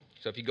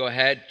So if you go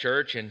ahead,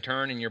 church, and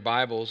turn in your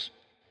Bibles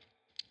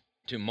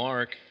to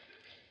Mark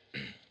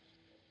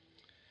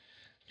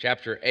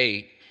chapter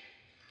 8,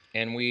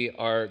 and we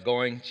are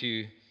going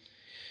to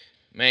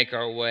make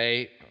our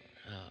way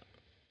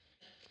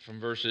from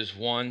verses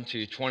 1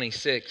 to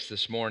 26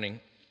 this morning.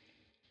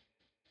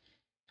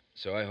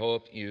 So I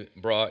hope you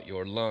brought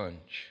your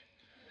lunch.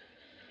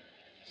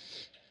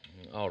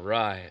 All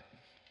right.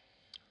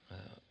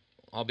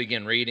 I'll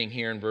begin reading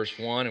here in verse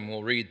 1, and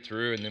we'll read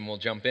through, and then we'll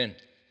jump in.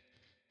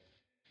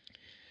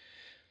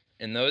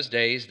 In those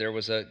days, there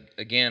was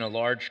again a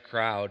large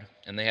crowd,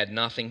 and they had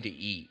nothing to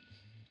eat.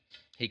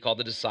 He called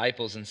the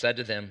disciples and said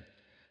to them,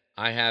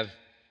 I have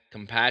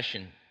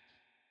compassion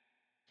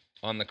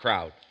on the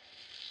crowd,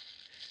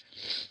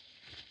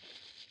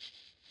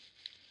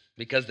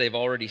 because they've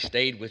already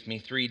stayed with me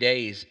 3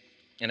 days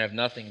and have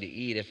nothing to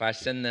eat. If I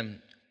send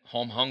them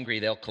home hungry,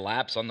 they'll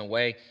collapse on the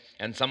way,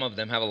 and some of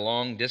them have a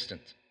long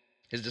distance.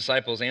 His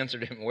disciples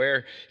answered him,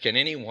 Where can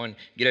anyone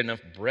get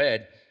enough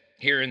bread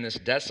here in this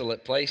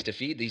desolate place to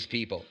feed these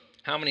people?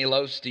 How many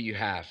loaves do you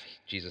have?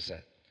 Jesus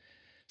said.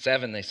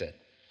 7, they said.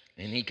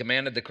 And he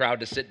commanded the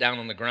crowd to sit down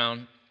on the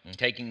ground. And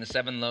taking the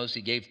 7 loaves,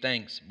 he gave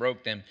thanks,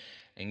 broke them,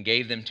 and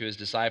gave them to his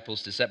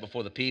disciples to set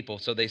before the people.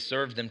 So they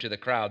served them to the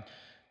crowd.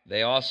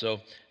 They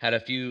also had a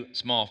few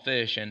small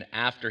fish, and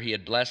after he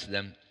had blessed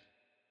them,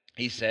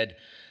 he said,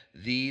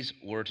 These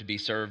were to be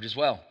served as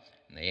well.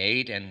 And they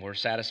ate and were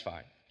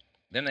satisfied.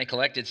 Then they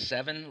collected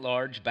 7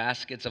 large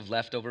baskets of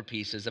leftover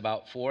pieces.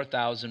 About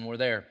 4,000 were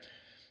there.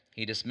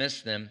 He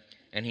dismissed them,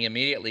 and he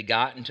immediately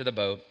got into the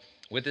boat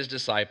with his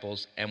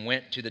disciples and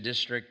went to the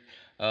district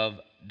of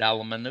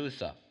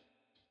Dalmanutha.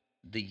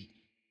 The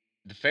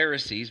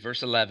Pharisees,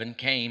 verse 11,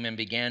 came and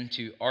began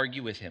to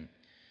argue with him.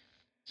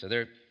 So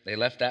they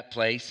left that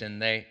place,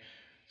 and they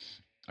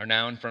are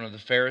now in front of the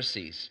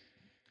Pharisees.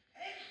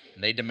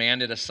 And they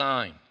demanded a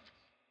sign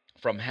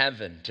from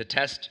heaven to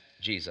test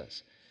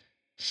Jesus.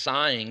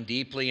 Sighing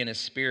deeply in his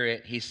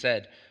spirit, he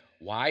said,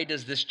 Why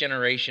does this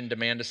generation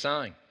demand a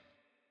sign?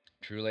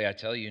 Truly, I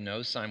tell you,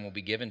 no sign will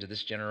be given to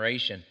this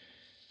generation.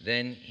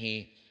 Then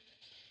he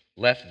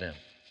left them.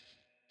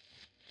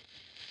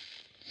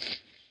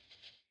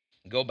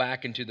 Got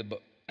back into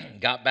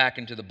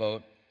the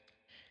boat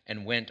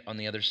and went on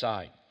the other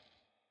side.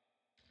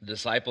 The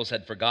disciples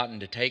had forgotten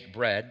to take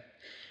bread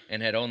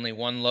and had only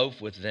 1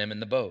 loaf with them in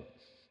the boat.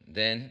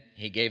 Then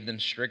he gave them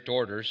strict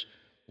orders.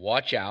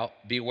 Watch out,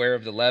 beware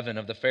of the leaven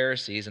of the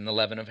Pharisees and the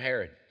leaven of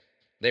Herod.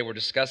 They were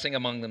discussing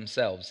among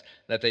themselves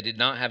that they did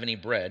not have any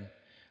bread.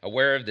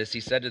 Aware of this, he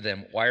said to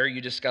them, Why are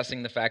you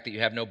discussing the fact that you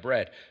have no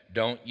bread?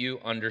 Don't you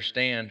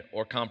understand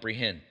or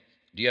comprehend?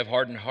 Do you have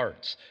hardened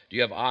hearts? Do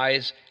you have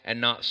eyes and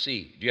not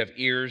see? Do you have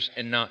ears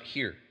and not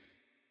hear?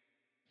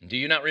 Do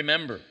you not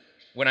remember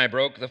when I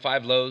broke the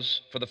 5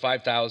 loaves for the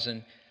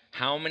 5,000?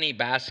 How many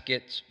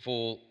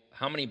basketfuls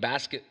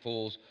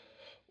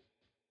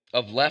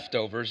of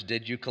leftovers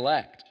did you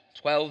collect?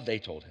 12, they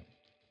told him.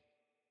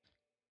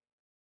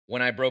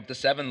 When I broke the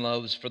 7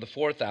 loaves for the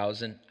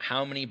 4,000,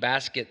 how many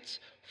baskets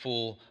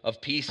full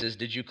of pieces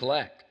did you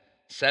collect?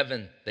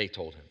 7, they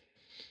told him.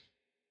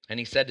 And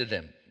he said to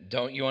them,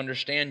 Don't you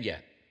understand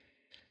yet?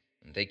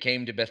 And they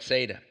came to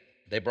Bethsaida.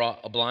 They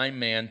brought a blind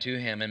man to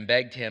him and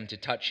begged him to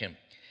touch him.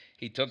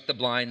 He took the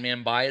blind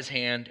man by his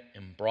hand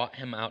and brought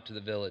him out to the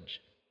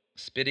village.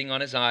 Spitting on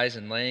his eyes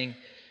and laying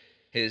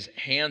his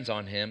hands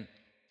on him,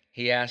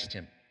 he asked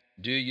him,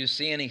 Do you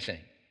see anything?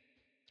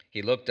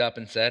 He looked up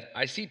and said,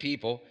 I see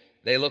people.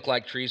 They look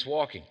like trees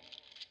walking.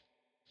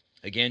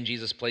 Again,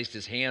 Jesus placed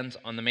his hands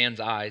on the man's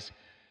eyes.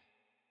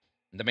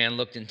 The man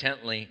looked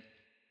intently.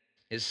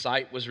 His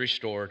sight was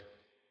restored,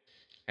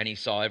 and he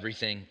saw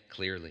everything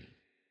clearly.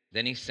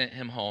 Then he sent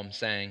him home,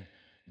 saying,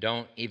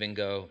 Don't even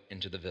go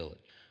into the village.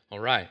 All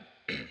right.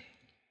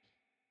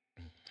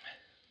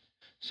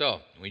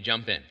 So, we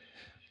jump in.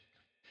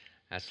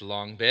 That's a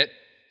long bit.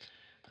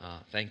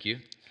 Thank you.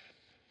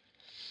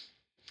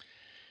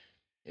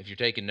 If you're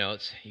taking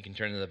notes, you can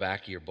turn to the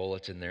back of your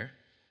bulletin there.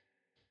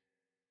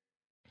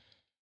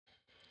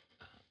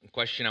 The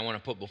question I want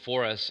to put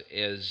before us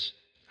is,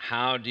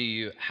 how do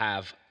you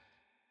have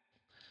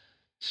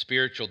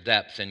spiritual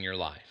depth in your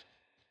life?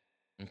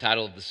 The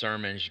title of the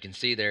sermon, as you can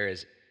see there,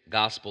 is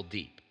Gospel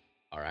Deep.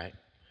 All right?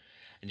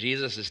 And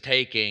Jesus is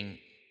taking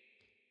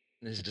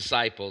his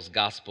disciples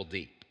gospel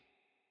deep.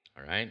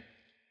 All right?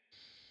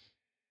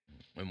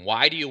 And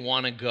why do you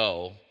want to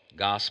go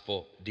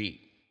gospel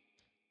deep?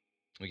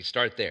 We can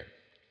start there.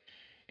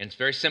 And it's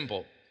very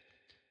simple,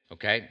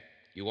 okay?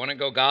 You want to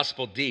go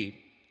gospel deep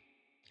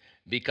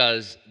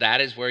because that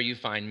is where you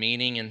find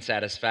meaning and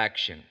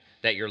satisfaction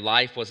that your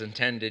life was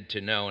intended to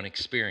know and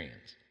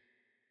experience.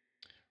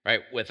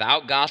 Right?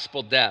 Without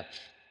gospel depth,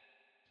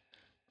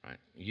 right,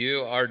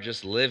 you are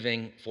just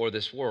living for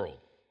this world,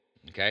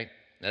 okay?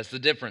 That's the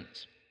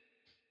difference.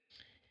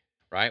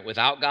 Right?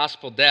 Without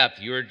gospel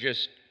depth, you're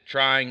just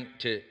trying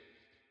to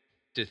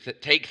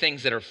take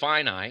things that are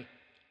finite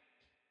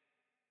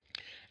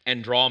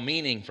and draw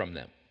meaning from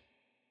them.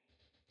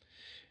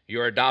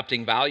 You're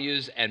adopting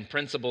values and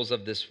principles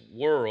of this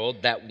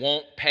world that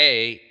won't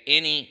pay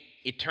any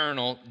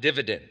eternal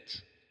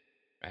dividends,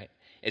 right?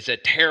 It's a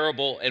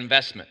terrible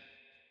investment,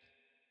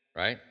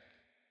 right?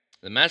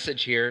 The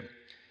message here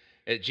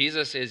that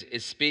Jesus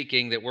is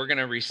speaking that we're going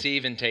to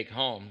receive and take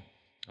home,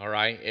 all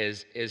right,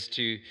 is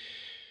to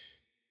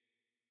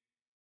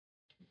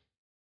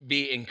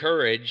be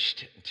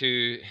encouraged,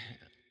 to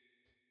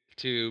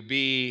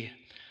be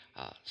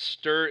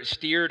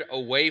steered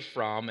away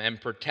from and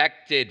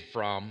protected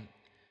from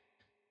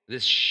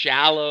this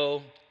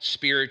shallow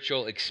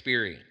spiritual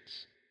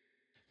experience.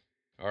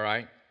 All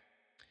right?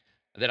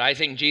 That I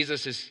think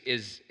Jesus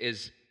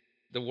is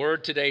the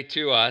word today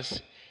to us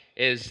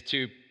is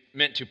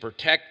meant to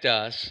protect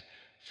us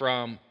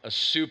from a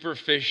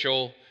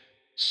superficial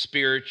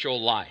spiritual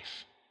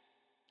life.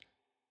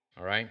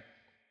 All right?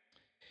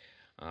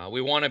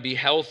 We want to be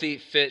healthy,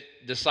 fit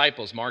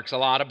disciples.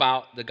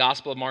 The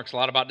Gospel of Mark's a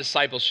lot about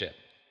discipleship.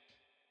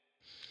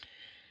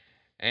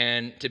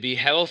 And to be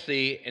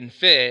healthy and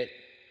fit,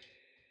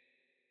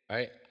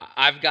 right,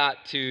 I've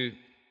got to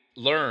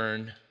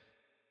learn,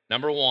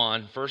 number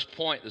one, first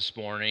point this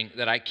morning,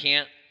 that I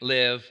can't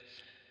live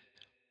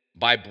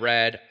by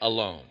bread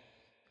alone.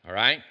 All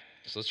right?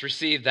 So let's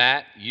receive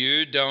that.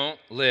 You don't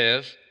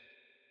live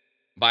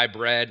by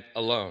bread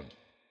alone.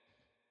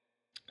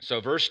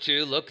 So verse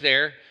 2, look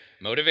there.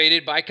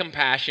 Motivated by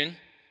compassion.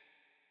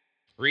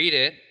 Read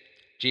it.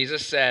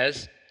 Jesus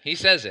says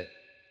it.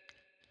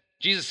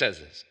 Jesus says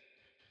this.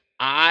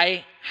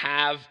 I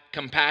have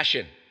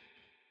compassion.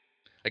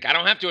 Like, I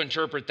don't have to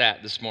interpret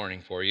that this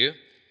morning for you,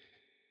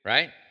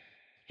 right?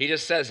 He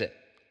just says it.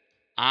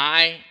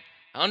 I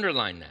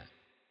underline that.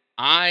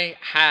 I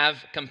have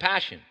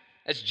compassion.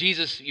 That's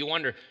Jesus. You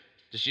wonder,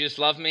 does Jesus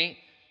love me?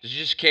 Does he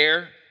just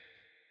care?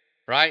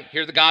 Right?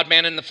 Hear the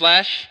God-man in the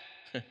flesh?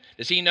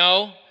 Does he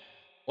know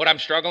what I'm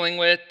struggling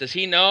with? Does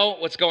he know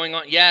what's going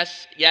on?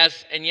 Yes,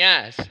 yes, and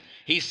yes.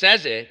 He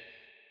says it.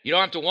 You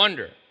don't have to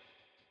wonder.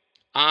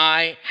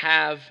 I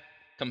have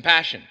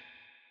compassion.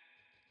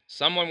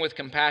 Someone with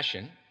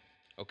compassion,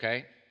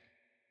 okay,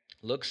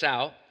 looks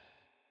out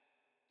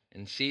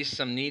and sees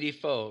some needy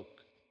folk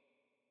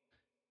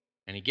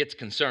and he gets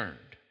concerned.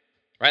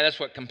 Right? That's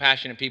what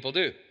compassionate people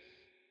do.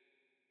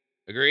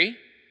 Agree?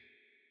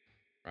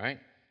 Right?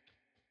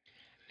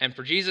 And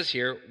for Jesus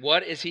here,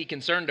 what is he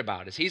concerned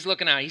about? As he's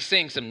looking out, he's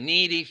seeing some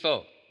needy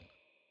folk.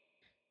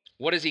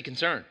 What is he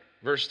concerned?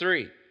 Verse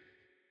 3.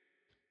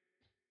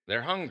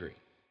 They're hungry.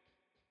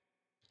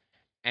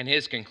 And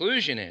his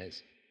conclusion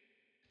is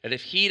that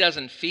if he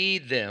doesn't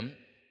feed them,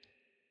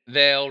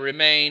 they'll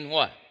remain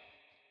what?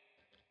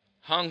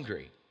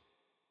 Hungry.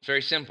 It's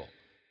very simple.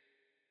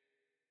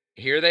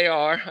 Here they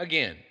are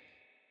again,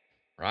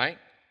 right?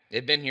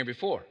 They've been here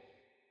before.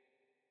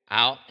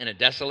 Out in a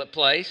desolate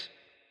place,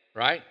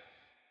 right?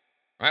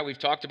 Right? We've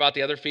talked about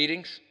the other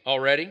feedings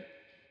already.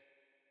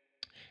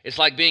 It's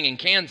like being in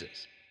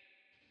Kansas,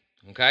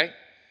 okay?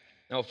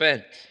 No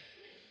offense.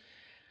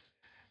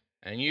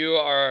 And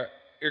you're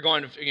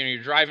going to,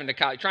 you're driving to,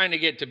 trying to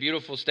get to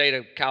beautiful state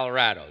of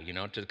Colorado,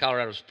 to the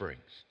Colorado Springs.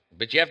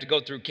 But you have to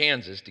go through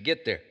Kansas to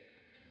get there,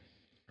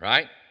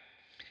 right?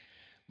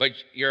 But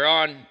you're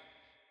on,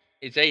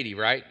 it's 80,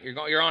 right?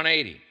 You're on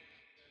 80.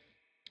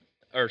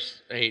 Or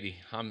 80.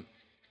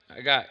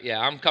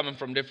 I'm coming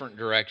from different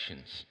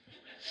directions.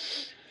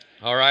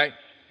 All right?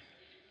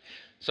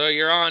 So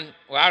you're on,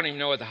 I don't even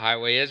know what the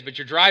highway is, but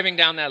you're driving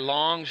down that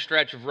long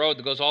stretch of road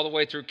that goes all the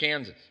way through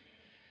Kansas.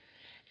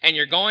 And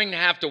you're going to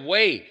have to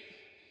wait.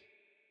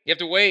 You have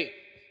to wait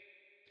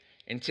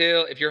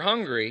until, if you're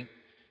hungry,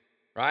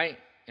 right?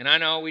 And I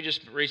know we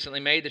just recently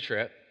made the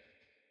trip.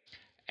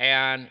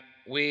 And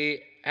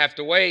we have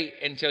to wait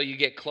until you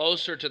get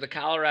closer to the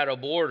Colorado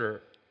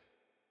border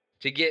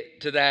to get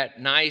to that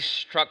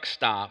nice truck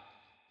stop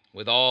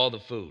with all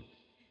the food.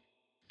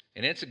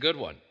 And it's a good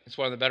one. It's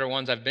one of the better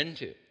ones I've been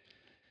to.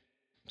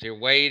 So you're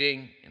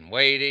waiting and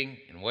waiting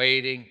and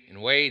waiting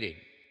and waiting.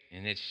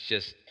 And it's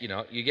just,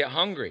 you get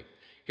hungry.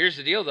 Here's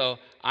the deal, though.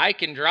 I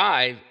can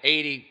drive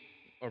 80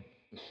 or,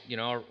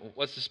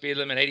 what's the speed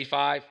limit,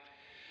 85?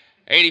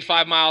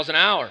 85 miles an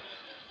hour,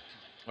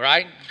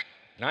 right?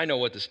 And I know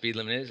what the speed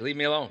limit is. Leave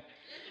me alone.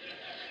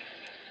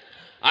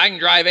 I can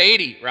drive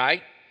 80,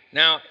 right?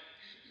 Now,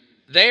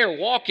 they are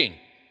walking,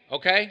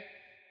 okay?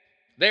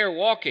 They are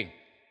walking.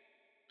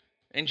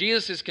 And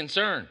Jesus is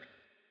concerned.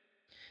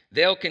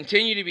 They'll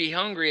continue to be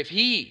hungry if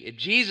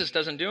Jesus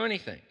doesn't do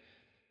anything.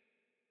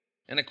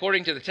 And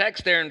according to the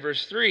text there in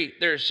verse 3,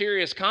 there are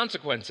serious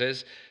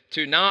consequences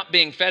to not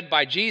being fed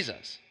by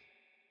Jesus,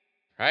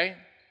 right?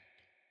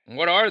 And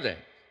what are they?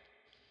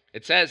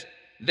 It says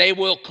they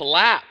will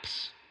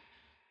collapse.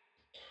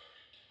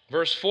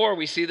 Verse 4,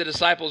 we see the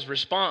disciples'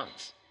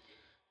 response.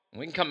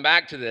 We can come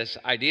back to this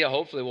idea.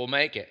 Hopefully we'll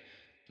make it.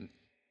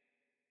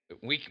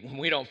 When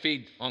we don't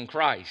feed on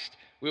Christ,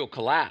 we will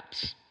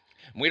collapse.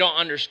 We don't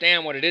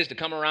understand what it is to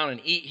come around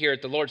and eat here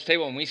at the Lord's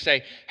table. And we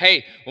say,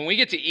 hey, when we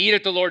get to eat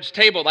at the Lord's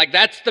table, like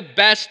that's the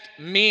best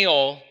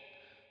meal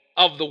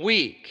of the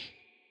week.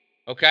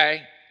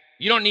 Okay?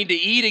 You don't need to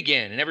eat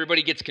again. And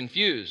everybody gets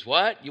confused.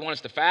 What? You want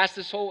us to fast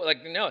this whole?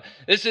 Like, no,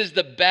 this is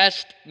the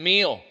best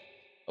meal,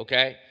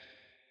 okay?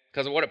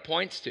 Because of what it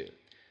points to.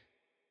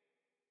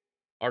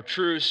 Our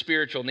true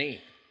spiritual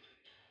need.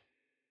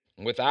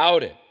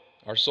 Without it,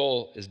 our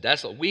soul is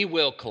desolate. We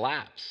will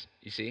collapse,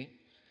 you see?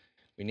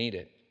 We need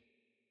it.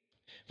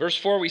 Verse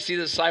 4, we see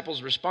the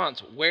disciples'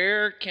 response.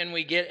 Where can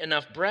we get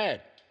enough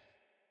bread?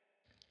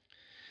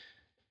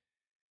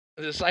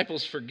 The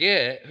disciples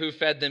forget who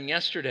fed them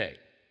yesterday.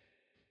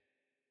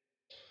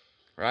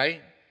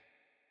 Right?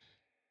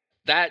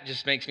 That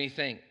just makes me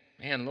think,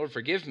 man, Lord,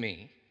 forgive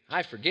me.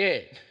 I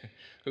forget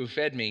who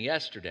fed me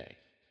yesterday.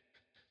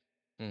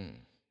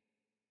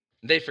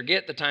 They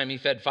forget the time he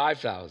fed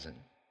 5,000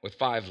 with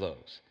 5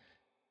 loaves.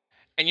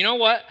 And you know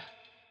what?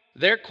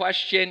 Their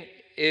question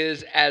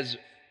is as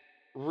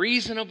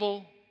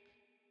reasonable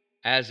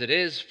as it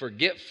is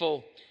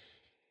forgetful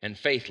and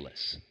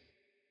faithless.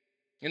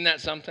 Isn't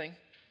that something?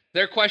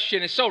 Their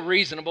question is so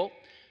reasonable,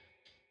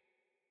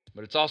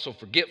 but it's also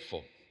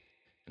forgetful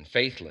and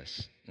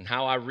faithless. And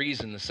how I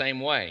reason the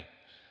same way.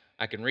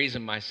 I can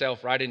reason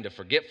myself right into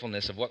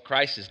forgetfulness of what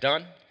Christ has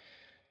done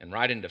and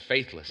right into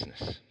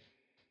faithlessness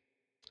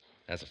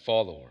as a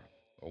follower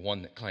or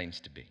one that claims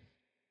to be.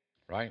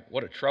 Right?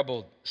 What a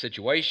troubled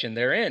situation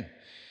they're in.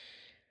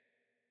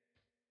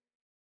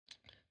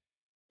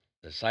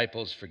 The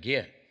disciples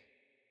forget.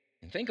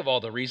 And think of all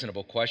the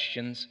reasonable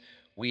questions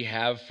we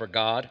have for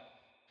God.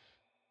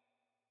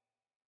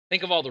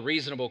 Think of all the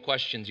reasonable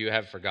questions you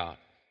have for God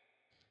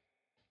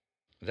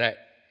that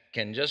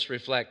can just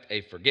reflect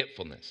a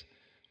forgetfulness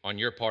on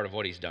your part of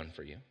what he's done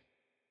for you.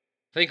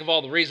 Think of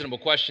all the reasonable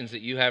questions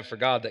that you have for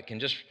God that can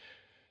just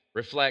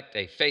reflect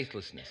a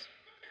faithlessness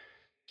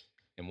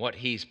in what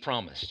he's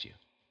promised you.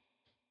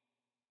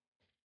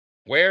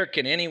 Where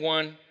can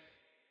anyone,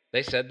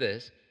 they said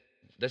this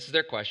is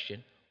their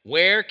question,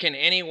 where can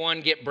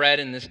anyone get bread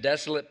in this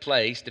desolate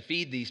place to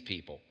feed these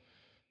people?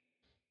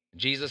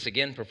 Jesus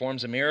again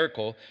performs a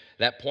miracle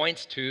that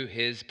points to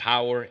his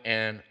power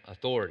and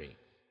authority.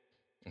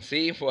 And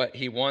see what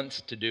he wants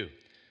to do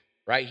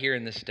right here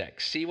in this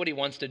text. See what he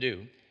wants to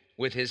do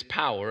with his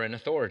power and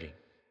authority.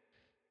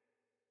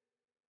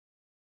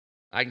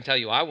 I can tell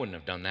you I wouldn't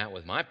have done that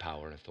with my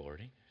power and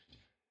authority.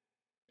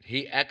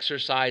 He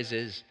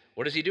exercises,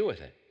 what does he do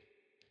with it?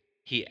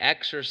 He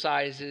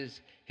exercises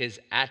his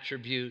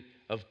attribute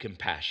of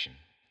compassion,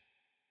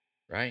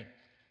 right?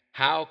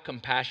 How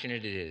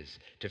compassionate it is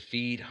to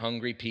feed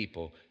hungry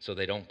people so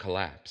they don't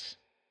collapse.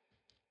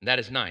 And that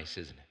is nice,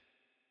 isn't it?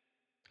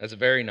 That's a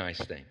very nice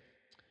thing.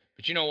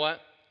 But you know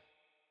what?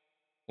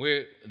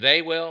 We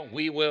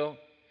will,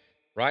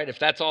 right? If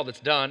that's all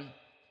that's done,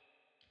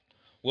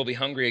 we'll be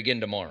hungry again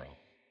tomorrow,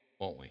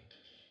 won't we?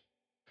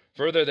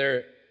 Further,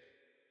 there,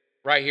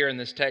 right here in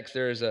this text,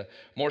 there is a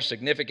more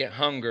significant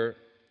hunger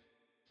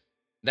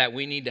that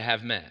we need to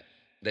have met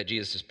that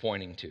Jesus is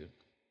pointing to.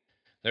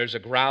 There's a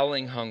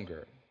growling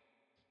hunger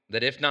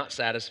that if not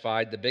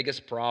satisfied, the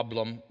biggest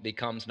problem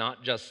becomes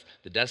not just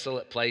the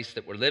desolate place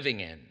that we're living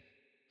in,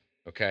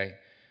 okay,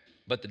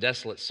 but the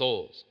desolate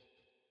souls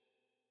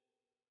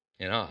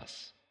in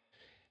us.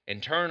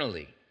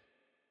 Internally,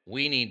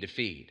 we need to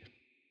feed.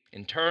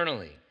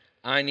 Internally,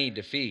 I need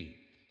to feed.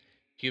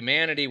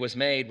 Humanity was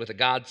made with a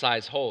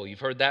God-sized hole. You've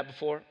heard that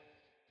before,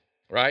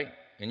 right?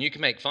 And you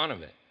can make fun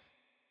of it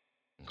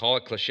and call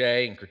it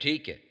cliche and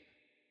critique it.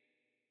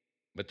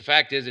 But the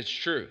fact is, it's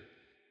true.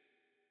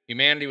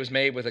 Humanity was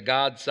made with a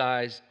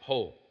God-sized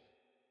hole.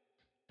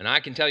 And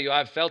I can tell you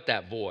I've felt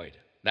that void,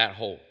 that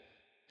hole.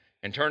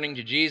 And turning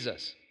to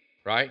Jesus,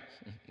 right?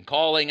 And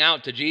calling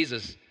out to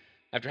Jesus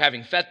after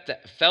having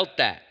felt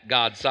that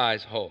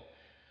God-sized hole.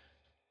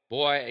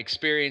 Boy, I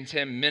experienced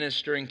him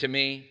ministering to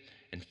me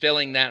and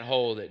filling that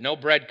hole that no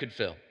bread could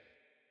fill,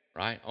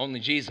 right? Only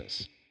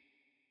Jesus.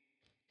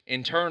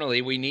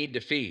 Internally, we need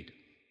to feed,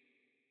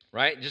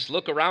 right? Just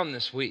look around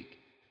this week.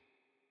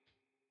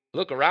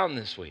 Look around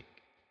this week.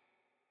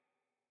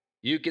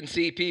 You can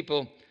see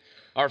people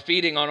are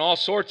feeding on all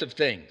sorts of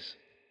things.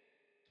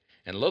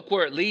 And look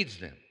where it leads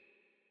them.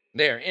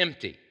 They are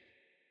empty.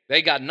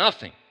 They got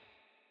nothing.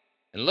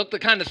 And look the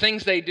kind of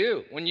things they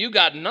do when you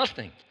got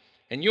nothing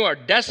and you are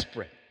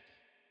desperate,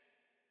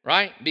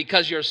 right?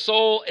 Because your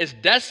soul is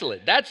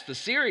desolate. That's the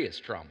serious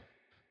trauma.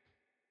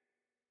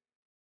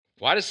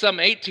 Why does some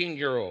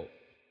 18-year-old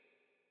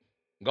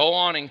go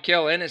on and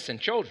kill innocent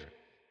children?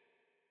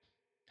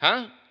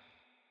 Huh?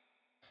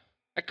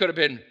 That could have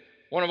been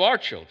one of our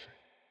children,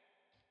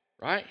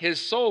 right?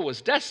 His soul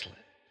was desolate.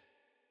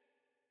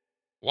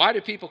 Why do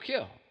people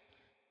kill?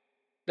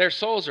 Their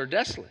souls are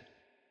desolate.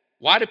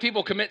 Why do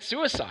people commit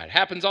suicide? It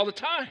happens all the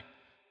time.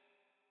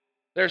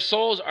 Their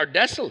souls are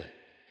desolate.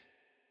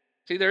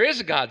 See, there is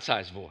a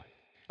God-sized void.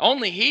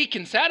 Only he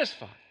can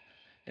satisfy.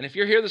 And if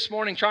you're here this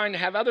morning trying to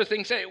have other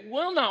things say, it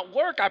will not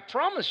work, I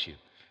promise you.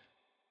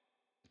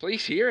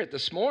 Please hear it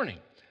this morning.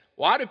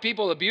 Why do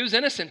people abuse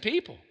innocent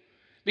people?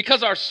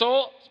 Because our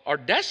souls are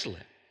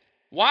desolate.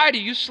 Why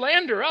do you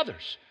slander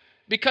others?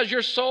 Because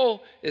your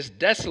soul is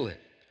desolate.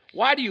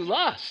 Why do you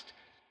lust?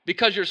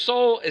 Because your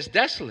soul is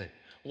desolate.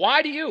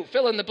 Why do you?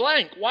 Fill in the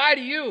blank. Why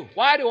do you?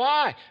 Why do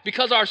I?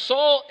 Because our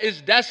soul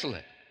is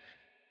desolate.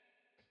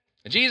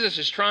 And Jesus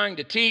is trying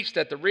to teach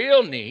that the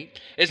real need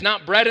is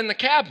not bread in the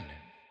cabinet.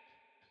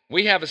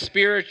 We have a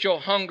spiritual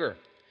hunger,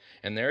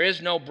 and there is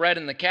no bread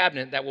in the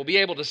cabinet that will be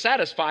able to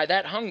satisfy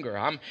that hunger.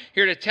 I'm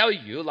here to tell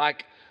you,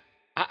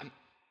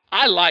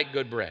 I like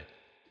good bread.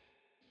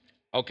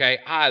 Okay,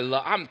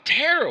 I'm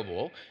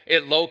terrible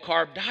at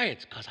low-carb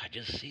diets because I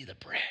just see the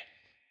bread,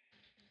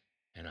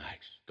 and I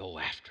go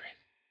after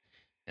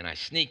it, and I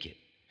sneak it.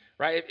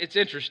 Right? It's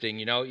interesting,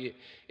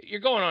 you're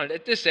going on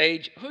at this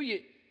age.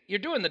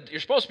 You're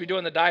supposed to be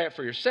doing the diet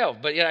for yourself,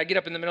 but yet I get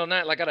up in the middle of the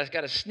night like I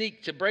got to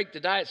sneak to break the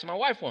diet so my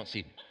wife won't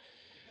see me.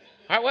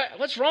 All right,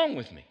 what's wrong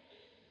with me?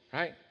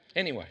 Right?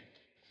 Anyway,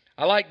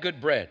 I like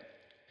good bread.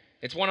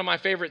 It's one of my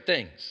favorite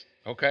things,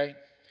 okay?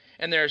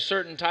 And there are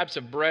certain types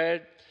of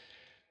bread,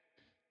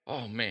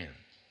 oh man,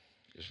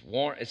 it's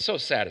warm. It's so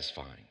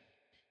satisfying.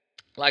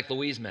 Like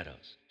Louise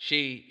Meadows.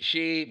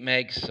 She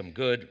makes some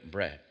good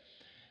bread.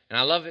 And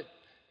I love it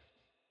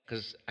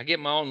because I get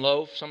my own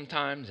loaf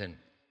sometimes, and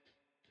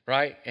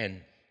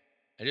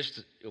I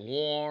just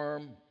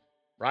warm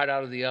right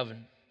out of the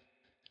oven,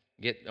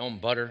 get on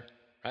butter.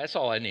 Right? That's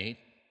all I need,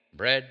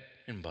 bread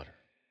and butter.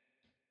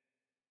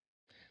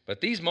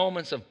 But these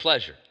moments of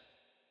pleasure,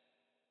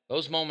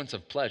 those moments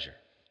of pleasure,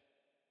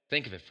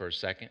 think of it for a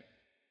second.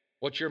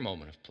 What's your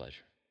moment of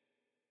pleasure?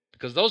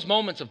 Because those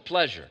moments of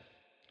pleasure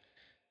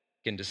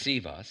can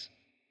deceive us.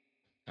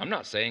 I'm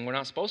not saying we're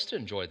not supposed to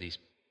enjoy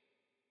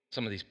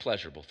some of these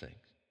pleasurable things.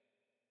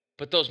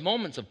 But those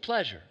moments of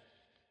pleasure,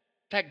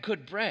 that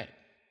good bread,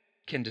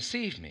 can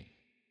deceive me.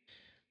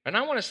 And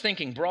I want us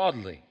thinking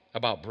broadly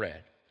about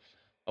bread.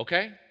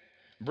 Okay?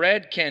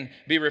 Bread can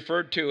be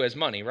referred to as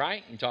money,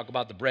 right? You talk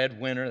about the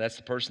breadwinner, that's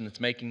the person that's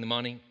making the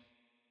money.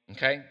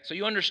 Okay? So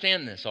you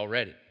understand this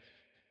already.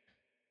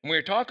 When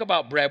we talk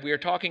about bread, we are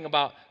talking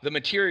about the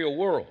material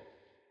world.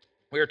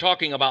 We are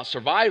talking about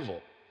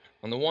survival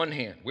on the one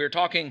hand. We are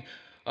talking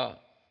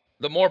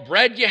the more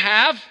bread you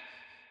have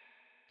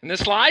in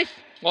this life,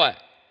 what?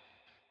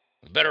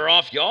 The better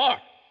off you are.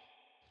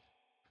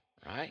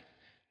 Right?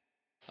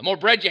 The more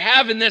bread you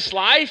have in this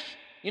life,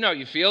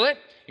 you feel it.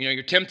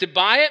 You're tempted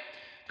by it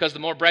because the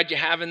more bread you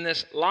have in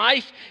this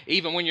life,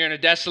 even when you're in a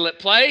desolate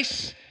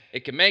place,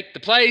 it can make the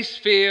place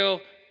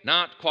feel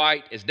not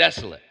quite as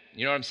desolate.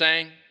 You know what I'm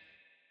saying?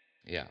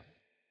 Yeah.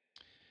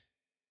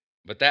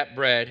 But that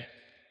bread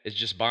is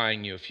just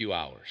buying you a few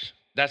hours.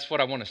 That's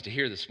what I want us to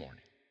hear this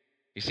morning.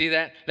 You see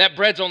that? That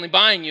bread's only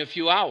buying you a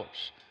few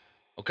hours.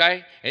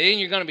 Okay? And then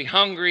you're going to be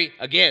hungry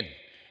again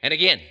and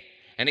again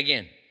and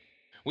again.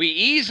 We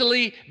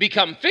easily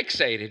become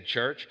fixated,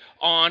 church,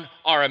 on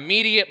our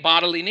immediate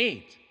bodily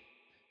needs.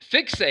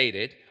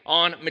 Fixated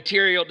on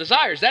material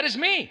desires. That is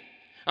me.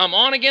 I'm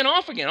on again,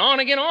 off again,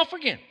 on again, off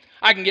again.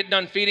 I can get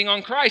done feeding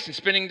on Christ and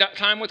spending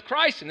time with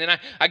Christ, and then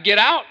I get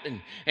out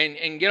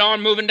and get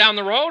on moving down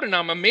the road, and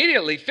I'm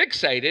immediately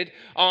fixated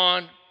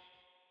on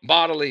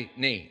bodily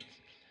needs,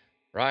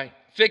 right?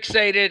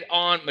 Fixated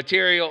on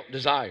material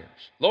desires.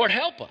 Lord,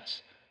 help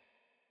us,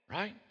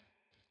 right?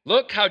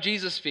 Look how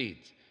Jesus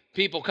feeds.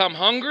 People come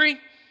hungry,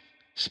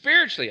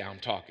 spiritually I'm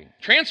talking.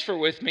 Transfer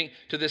with me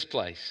to this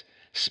place.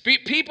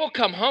 People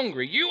come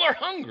hungry. You are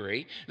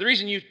hungry. The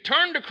reason you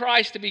turn to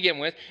Christ to begin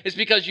with is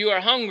because you are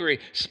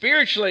hungry.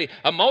 Spiritually,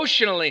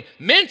 emotionally,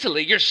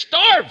 mentally, you're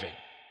starving.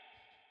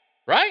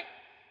 Right?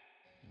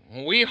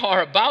 We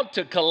are about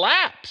to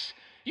collapse.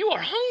 You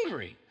are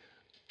hungry.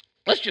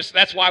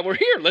 That's why we're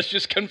here. Let's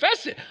just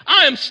confess it.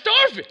 I am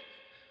starving.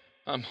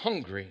 I'm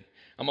hungry.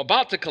 I'm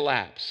about to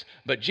collapse,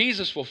 but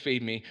Jesus will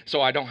feed me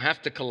so I don't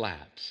have to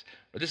collapse.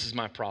 But this is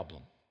my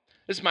problem.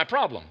 This is my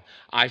problem.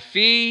 I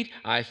feed,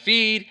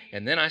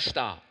 and then I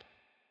stop.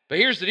 But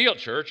here's the deal,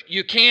 church.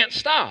 You can't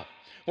stop.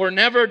 We're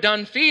never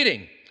done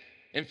feeding.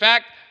 In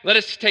fact, let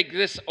us take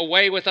this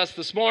away with us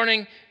this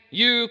morning.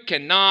 You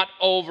cannot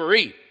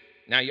overeat.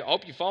 Now, I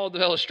hope you followed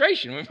the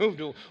illustration.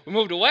 We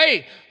moved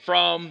away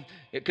from,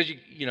 because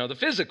the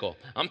physical.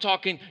 I'm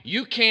talking,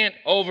 you can't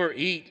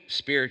overeat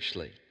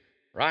spiritually,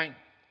 right?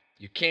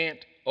 You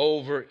can't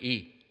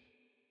overeat.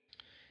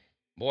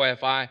 Boy,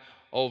 if I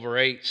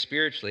overate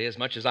spiritually as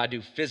much as I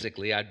do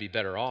physically, I'd be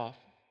better off.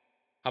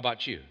 How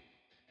about you?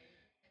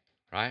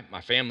 Right? My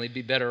family would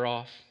be better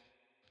off.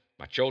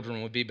 My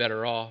children would be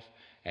better off.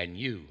 And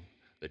you,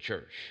 the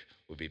church,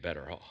 would be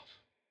better off.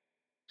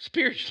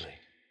 Spiritually,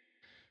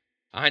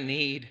 I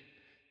need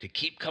to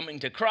keep coming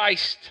to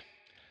Christ.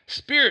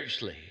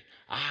 Spiritually,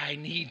 I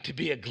need to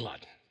be a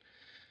glutton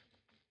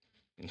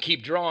and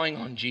keep drawing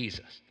on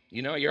Jesus.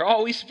 You're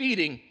always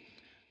feeding,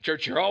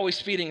 church, you're always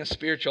feeding a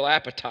spiritual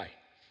appetite.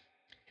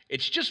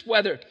 It's just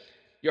whether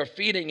you're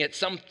feeding it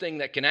something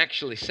that can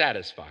actually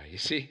satisfy. You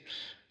see,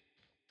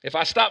 if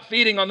I stop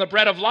feeding on the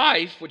bread of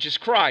life, which is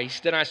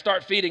Christ, then I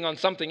start feeding on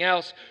something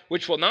else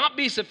which will not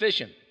be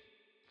sufficient.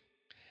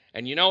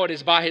 And it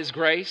is by His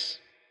grace.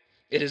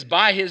 It is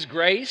by His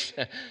grace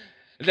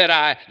that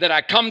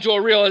I come to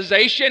a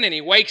realization, and He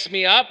wakes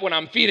me up when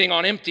I'm feeding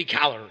on empty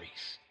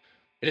calories.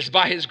 It is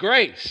by His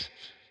grace.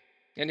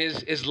 and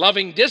his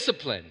loving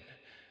discipline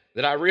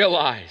that I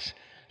realize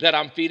that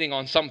I'm feeding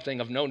on something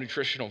of no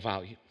nutritional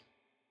value.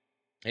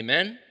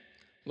 Amen?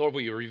 Lord,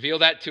 will you reveal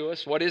that to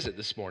us? What is it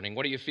this morning?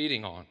 What are you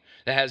feeding on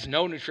that has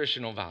no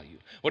nutritional value?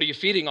 What are you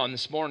feeding on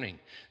this morning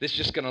that's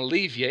just going to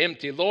leave you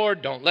empty?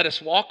 Lord, don't let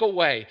us walk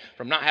away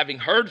from not having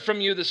heard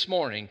from you this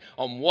morning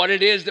on what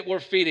it is that we're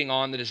feeding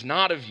on that is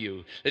not of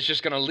you, that's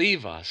just going to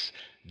leave us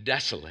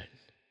desolate.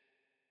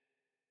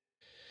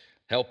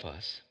 Help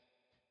us.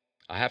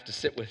 I have to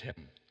sit with him.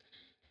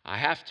 I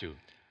have to,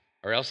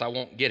 or else I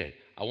won't get it.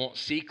 I won't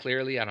see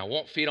clearly and I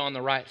won't feed on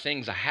the right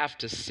things. I have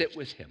to sit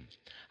with him.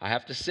 I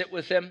have to sit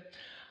with him.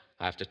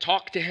 I have to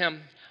talk to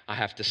him. I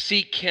have to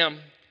seek him.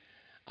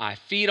 I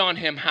feed on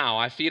him how?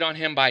 I feed on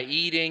him by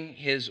eating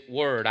his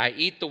word. I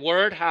eat the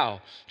word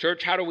how?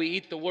 Church, how do we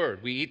eat the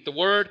word? We eat the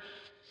word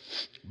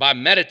by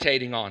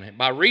meditating on it,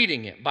 by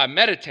reading it, by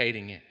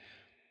meditating it,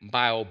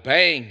 by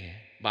obeying it,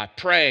 by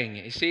praying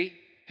it. You see,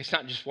 it's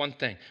not just one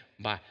thing.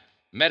 By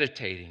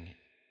meditating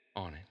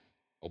on it,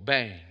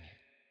 obeying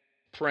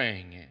it,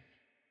 praying it,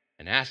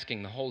 and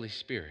asking the Holy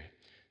Spirit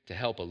to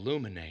help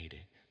illuminate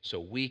it so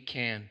we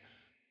can,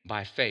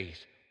 by faith,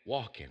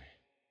 walk in it.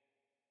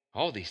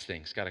 All these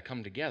things got to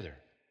come together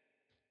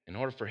in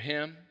order for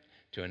him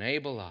to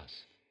enable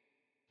us,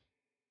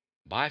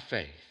 by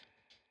faith,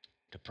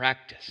 to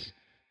practice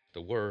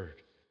the word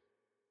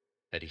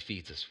that he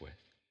feeds us with.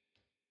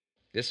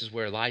 This is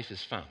where life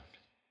is found,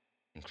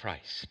 in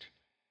Christ.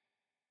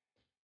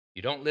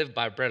 You don't live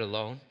by bread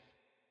alone.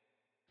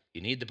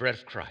 You need the bread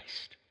of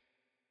Christ.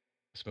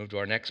 Let's move to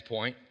our next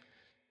point,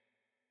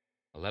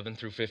 11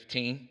 through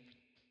 15.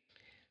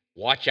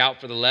 Watch out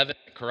for the leaven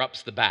that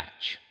corrupts the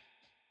batch.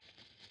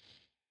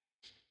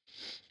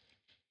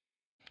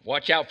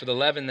 Watch out for the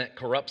leaven that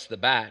corrupts the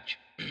batch.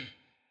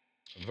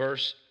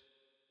 Verse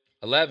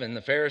 11,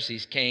 the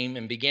Pharisees came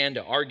and began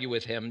to argue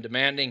with him,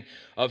 demanding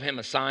of him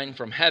a sign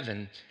from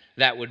heaven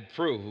that would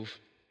prove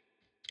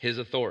his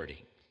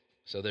authority.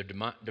 So they're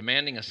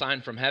demanding a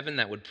sign from heaven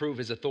that would prove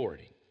his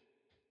authority.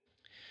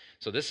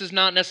 So this is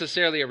not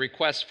necessarily a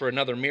request for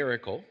another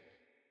miracle.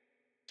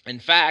 In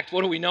fact,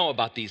 what do we know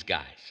about these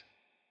guys?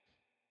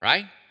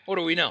 Right? What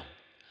do we know?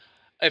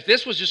 If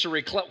this was just a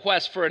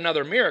request for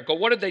another miracle,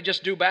 what did they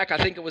just do back? I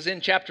think it was in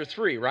chapter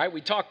 3, right?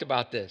 We talked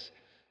about this,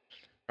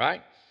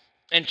 right?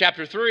 In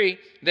chapter 3,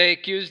 they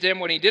accused him,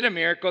 when he did a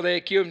miracle, they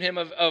accused him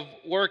of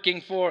working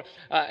for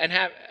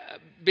and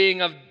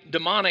being of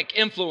demonic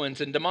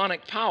influence and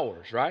demonic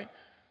powers, right?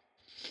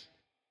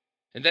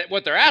 And that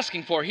what they're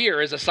asking for here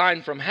is a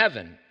sign from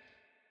heaven,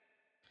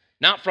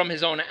 not from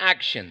his own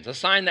actions, a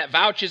sign that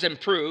vouches and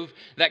proves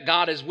that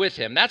God is with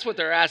him. That's what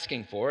they're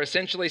asking for,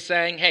 essentially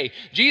saying, hey,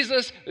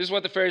 Jesus, this is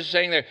what the Pharisees are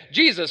saying there,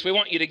 Jesus, we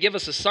want you to give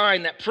us a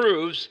sign that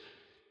proves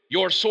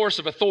your source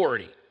of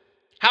authority.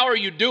 How are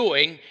you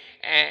doing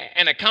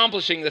and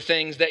accomplishing the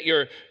things that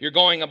you're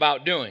going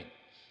about doing?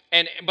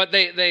 But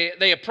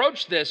they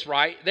approach this,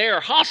 right? They are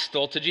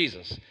hostile to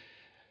Jesus.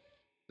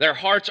 Their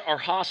hearts are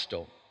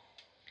hostile.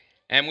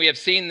 And we have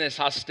seen this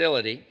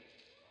hostility,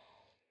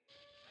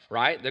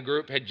 right? The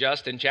group had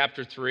just in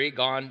chapter 3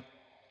 gone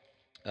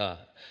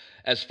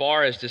as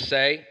far as to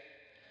say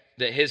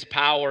that his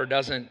power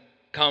doesn't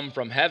come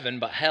from heaven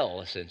but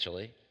hell,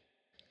 essentially.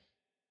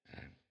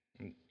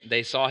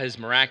 They saw his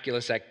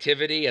miraculous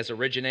activity as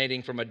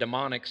originating from a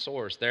demonic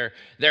source. They're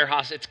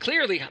hostile. It's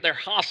clearly they're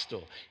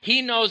hostile.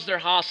 He knows they're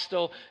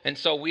hostile, and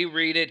so we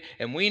read it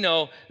and we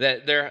know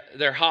that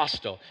they're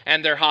hostile.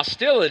 And their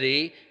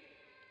hostility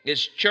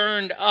is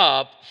churned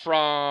up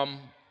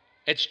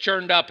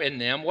in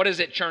them. What is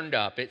it churned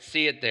up?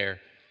 See it there.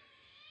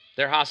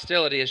 Their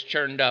hostility is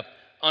churned up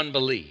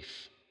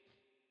unbelief.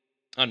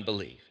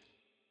 Unbelief.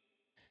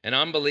 And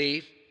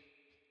unbelief,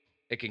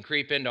 it can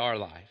creep into our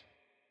life.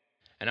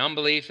 An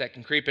unbelief that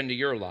can creep into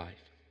your life.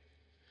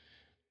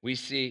 We'll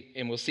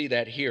see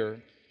that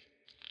here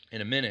in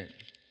a minute.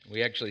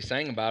 We actually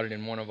sang about it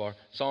in one of our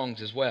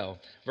songs as well.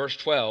 Verse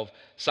 12,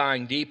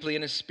 sighing deeply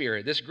in his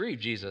spirit. This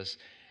grieved Jesus.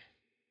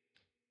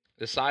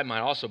 This sigh might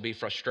also be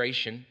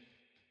frustration,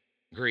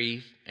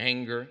 grief,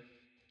 anger. It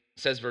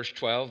says verse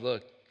 12,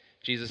 look,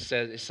 Jesus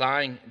says,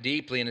 sighing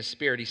deeply in his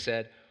spirit, he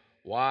said,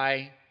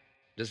 why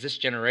does this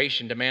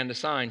generation demand a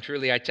sign?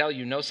 Truly, I tell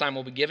you, no sign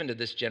will be given to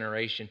this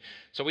generation.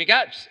 So we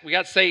got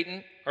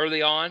Satan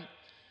early on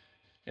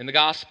in the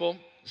gospel.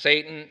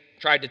 Satan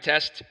tried to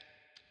test,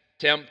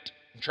 tempt,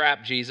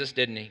 trap Jesus,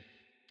 didn't he?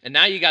 And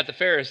now you got the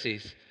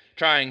Pharisees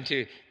trying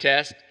to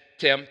test,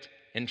 tempt,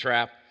 and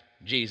trap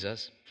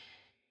Jesus.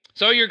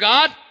 So you're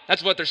God?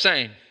 That's what they're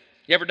saying.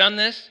 You ever done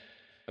this?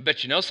 I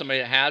bet you know somebody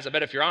that has. I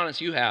bet if you're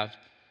honest, you have.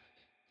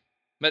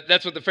 But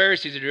that's what the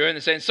Pharisees are doing. They're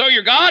saying, so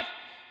you're God?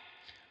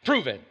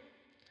 Prove it.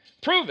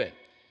 Prove it.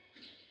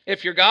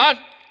 If you're God,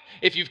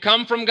 if you've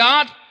come from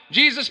God,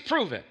 Jesus,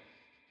 prove it.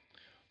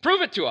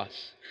 Prove it to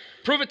us.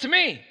 Prove it to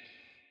me.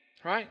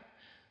 Right?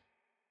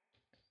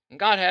 And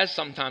God has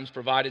sometimes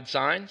provided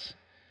signs.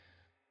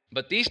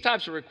 But these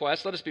types of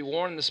requests, let us be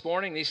warned this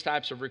morning, these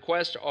types of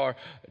requests are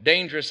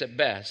dangerous at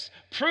best.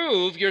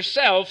 Prove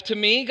yourself to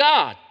me,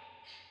 God.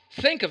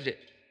 Think of it.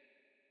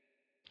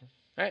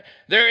 Right?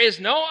 There is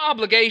no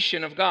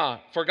obligation of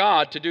God for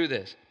God to do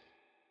this.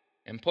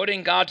 And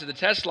putting God to the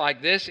test like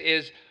this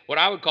is what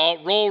I would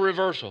call role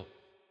reversal,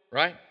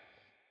 right?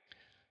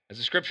 As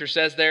the scripture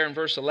says there in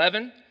verse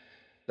 11,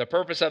 the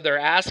purpose of their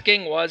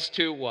asking was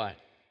to what?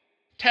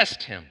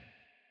 Test him.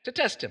 To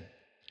test him.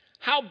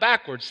 How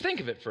backwards, think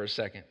of it for a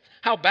second,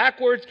 how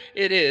backwards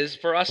it is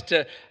for us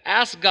to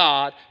ask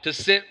God to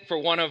sit for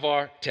one of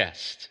our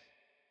tests,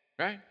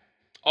 right?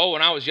 Oh,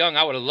 when I was young,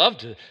 I would have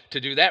loved to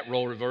do that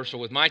role reversal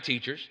with my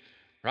teachers,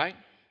 right?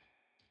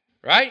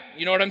 Right?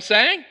 You know what I'm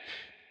saying?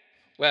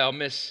 Well,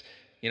 Miss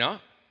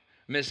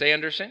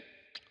Anderson,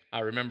 I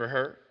remember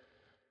her.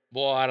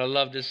 Boy, I'd have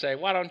loved to say,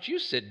 why don't you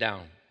sit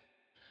down?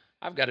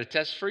 I've got a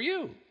test for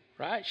you,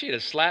 right? She'd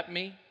have slapped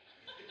me.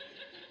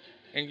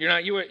 And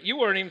you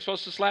weren't even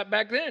supposed to slap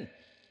back then,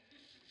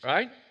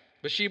 right?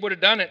 But she would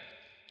have done it.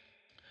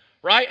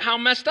 Right? How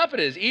messed up it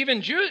is.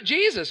 Even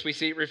Jesus, we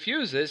see,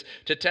 refuses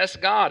to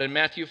test God in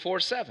Matthew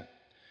 4:7.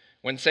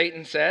 When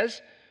Satan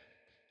says,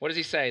 what does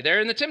he say? There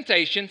in the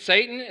temptation,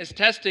 Satan is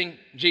testing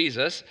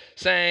Jesus,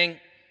 saying,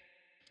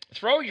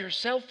 throw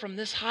yourself from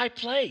this high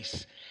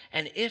place,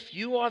 and if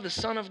you are the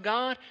Son of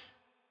God,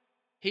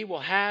 he will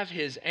have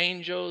his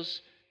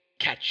angels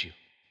catch you.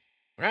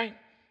 Right?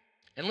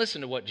 And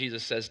listen to what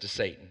Jesus says to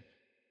Satan.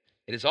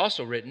 It is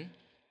also written,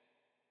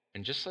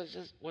 and just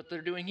as what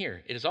they're doing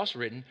here, it is also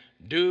written,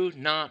 do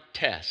not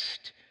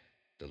test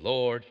the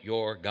Lord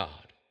your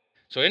God.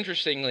 So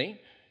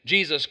interestingly,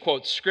 Jesus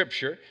quotes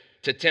scripture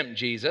to tempt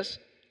Jesus.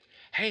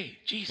 Hey,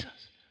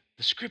 Jesus,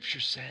 the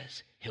scripture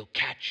says he'll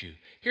catch you.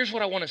 Here's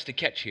what I want us to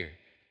catch here.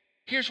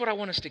 Here's what I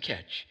want us to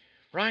catch,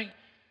 right?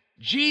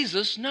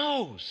 Jesus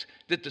knows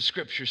that the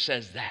scripture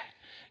says that.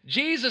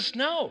 Jesus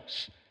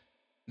knows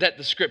that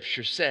the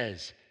scripture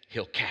says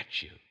he'll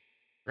catch you,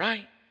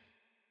 right?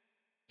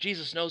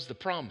 Jesus knows the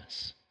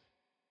promise.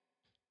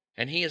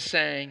 And he is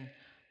saying,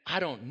 I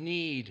don't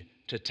need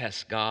to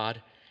test God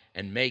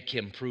and make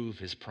him prove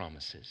his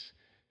promises.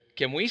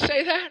 Can we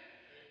say that?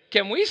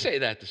 Can we say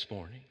that this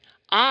morning?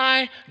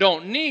 I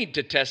don't need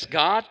to test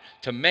God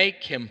to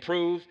make him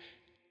prove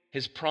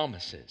his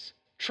promises.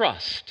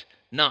 Trust,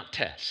 not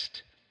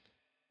test.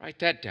 Write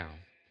that down.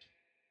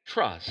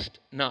 Trust,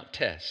 not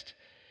test.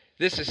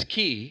 This is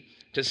key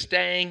to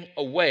staying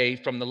away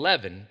from the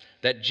leaven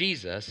that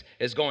Jesus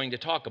is going to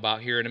talk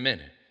about here in a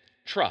minute.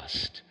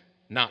 Trust,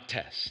 not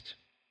test.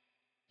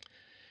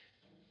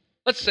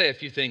 Let's say a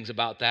few things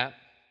about that.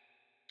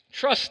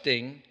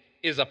 Trusting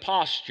is a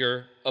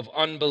posture of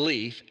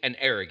unbelief and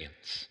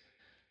arrogance.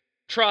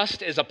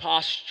 Trust is a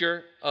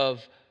posture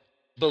of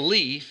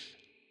belief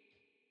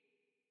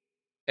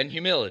and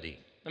humility.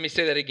 Let me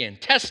say that again.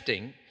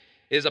 Testing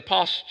is a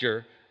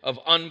posture of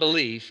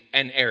unbelief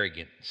and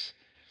arrogance.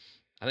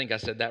 I think I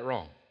said that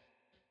wrong.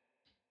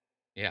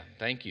 Yeah,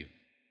 thank you.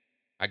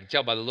 I can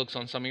tell by the looks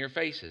on some of your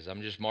faces.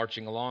 I'm just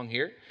marching along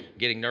here,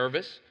 getting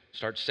nervous,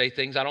 start to say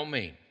things I don't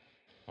mean.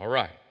 All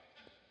right.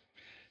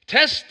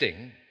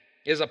 Testing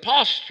is a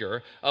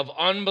posture of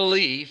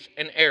unbelief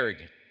and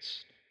arrogance.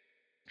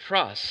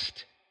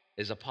 Trust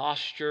is a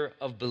posture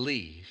of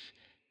belief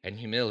and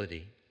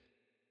humility.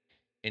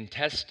 In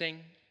testing,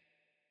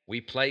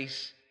 we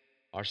place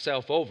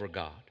ourselves over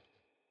God.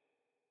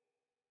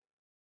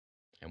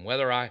 And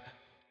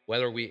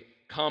whether we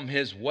come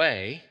his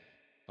way,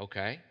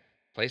 okay,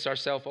 place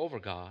ourselves over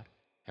God,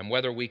 and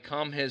whether we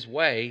come his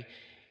way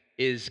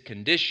is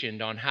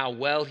conditioned on how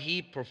well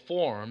he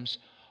performs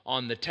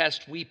on the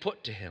test we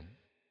put to him.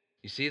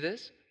 You see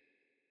this?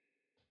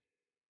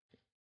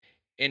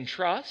 In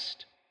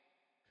trust,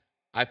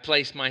 I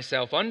place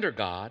myself under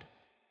God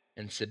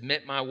and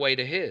submit my way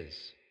to his.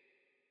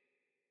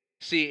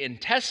 See, in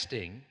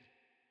testing,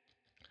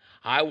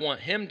 I want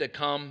him to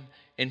come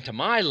into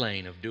my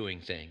lane of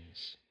doing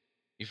things.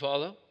 You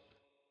follow?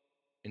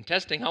 In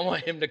testing, I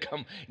want him to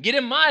come. Get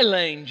in my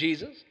lane,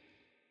 Jesus.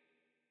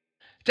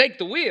 Take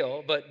the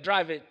wheel, but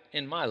drive it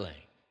in my lane,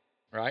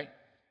 right?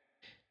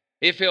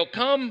 If he'll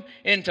come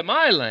into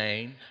my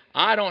lane,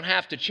 I don't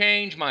have to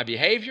change my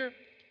behavior.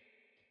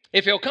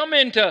 If he'll come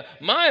into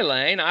my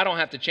lane, I don't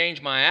have to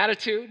change my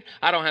attitude.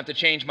 I don't have to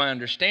change my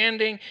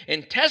understanding.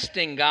 In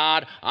testing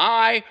God,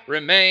 I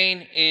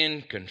remain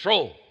in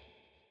control.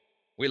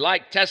 We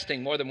like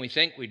testing more than we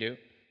think we do,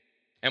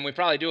 and we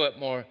probably do it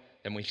more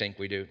than we think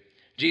we do.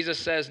 Jesus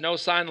says, no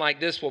sign like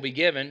this will be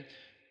given.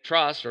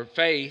 Trust or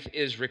faith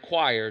is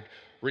required.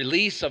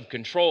 Release of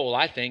control,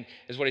 I think,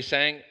 is what he's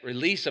saying.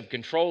 Release of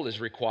control is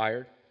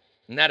required,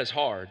 and that is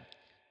hard,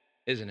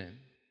 isn't it?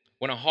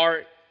 When a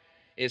heart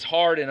is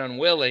hard and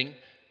unwilling,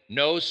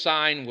 no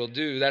sign will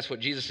do. That's what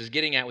Jesus is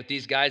getting at with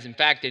these guys. In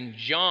fact, in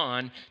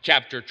John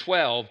chapter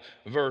 12,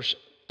 verse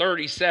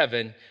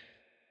 37,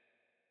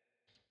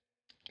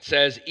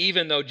 says,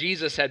 even though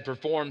Jesus had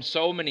performed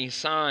so many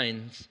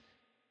signs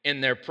in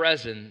their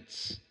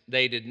presence,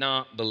 they did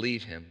not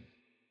believe him.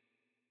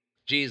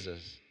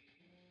 Jesus,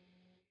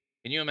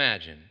 can you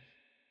imagine?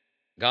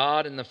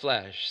 God in the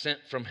flesh, sent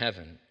from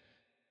heaven.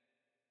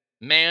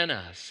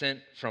 Manna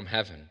sent from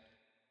heaven.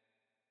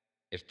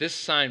 If this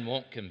sign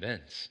won't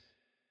convince,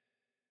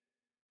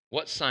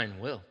 What sign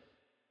will?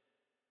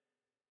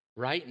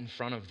 Right in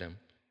front of them.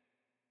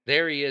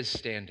 There he is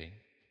standing.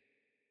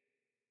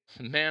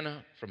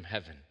 Manna from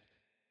heaven.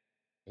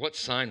 What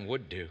sign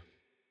would do?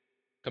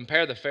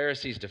 Compare the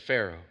Pharisees to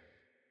Pharaoh,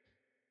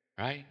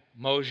 right?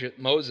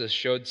 Moses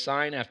showed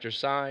sign after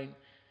sign,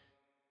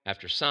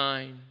 after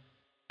sign,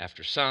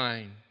 after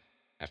sign,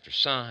 after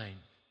sign,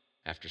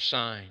 after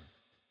sign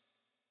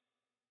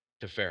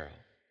to Pharaoh,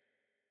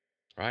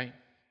 right?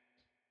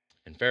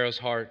 And Pharaoh's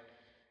heart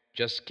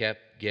just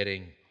kept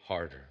getting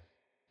harder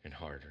and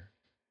harder.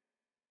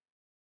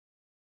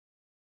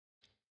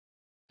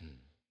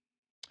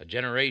 A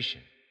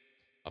generation,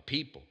 a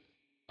people,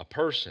 a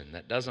person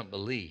that doesn't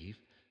believe,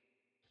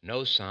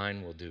 no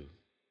sign will do.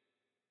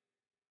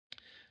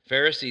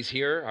 Pharisees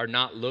here are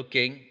not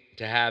looking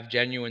to have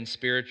genuine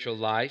spiritual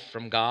life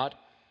from God.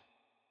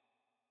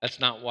 That's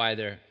not why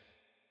they're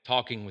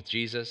talking with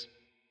Jesus.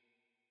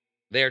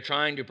 They are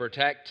trying to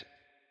protect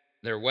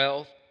their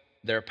wealth,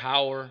 their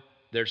power,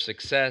 their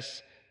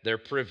success, their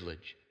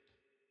privilege.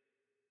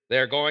 They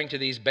are going to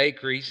these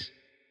bakeries,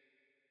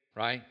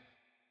 right?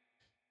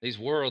 These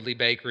worldly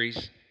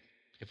bakeries,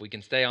 if we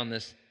can stay on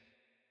this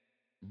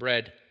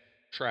bread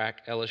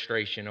track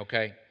illustration,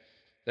 okay?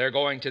 They're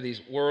going to these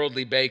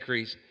worldly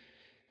bakeries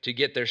to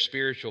get their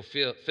spiritual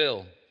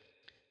fill.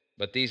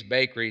 But these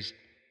bakeries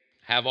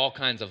have all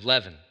kinds of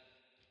leaven,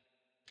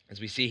 as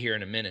we see here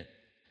in a minute.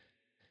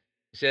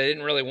 You see, they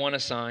didn't really want a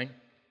sign.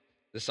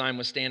 The sign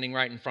was standing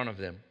right in front of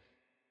them.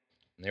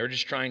 And they were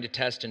just trying to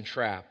test and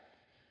trap.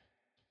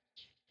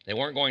 They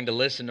weren't going to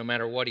listen no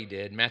matter what he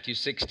did. Matthew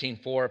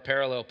 16:4, a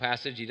parallel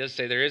passage, he does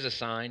say there is a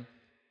sign.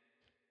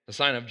 The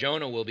sign of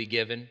Jonah will be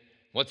given.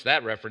 What's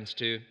that reference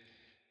to?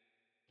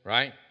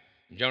 Right?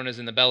 Jonah's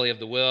in the belly of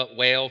the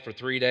whale for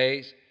 3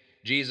 days.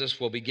 Jesus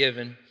will be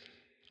given,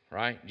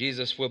 right?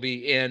 Jesus will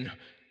be in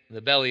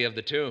the belly of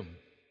the tomb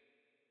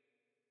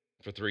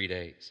for 3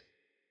 days.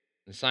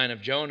 The sign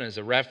of Jonah is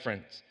a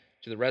reference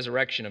to the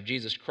resurrection of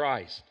Jesus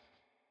Christ.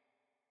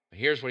 But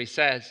here's what he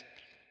says: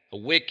 a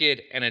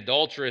wicked and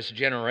adulterous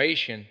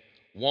generation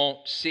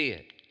won't see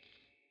it.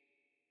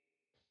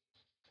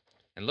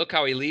 And look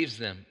how he leaves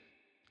them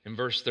in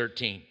verse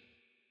 13.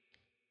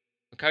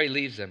 Look how he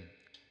leaves them.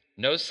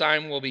 No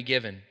sign will be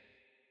given.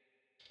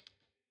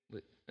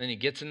 Then he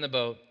gets in the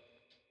boat,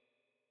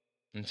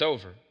 and it's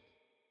over.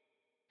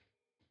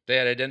 They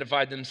had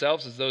identified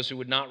themselves as those who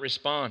would not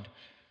respond.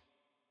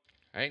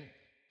 Right?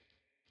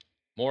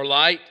 More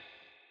light,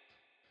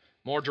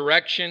 more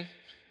direction,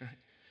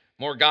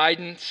 more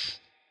guidance.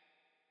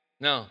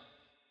 No,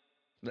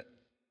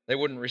 they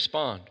wouldn't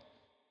respond.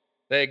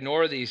 They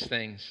ignored these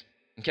things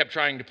and kept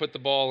trying to put the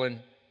ball in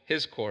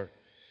his court.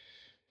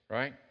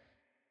 Right?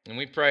 And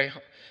we pray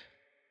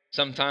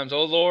sometimes,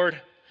 oh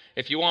Lord,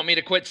 if you want me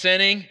to quit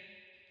sinning,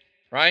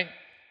 right?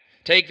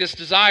 Take this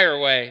desire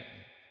away.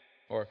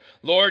 Or,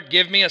 Lord,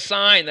 give me a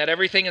sign that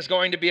everything is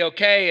going to be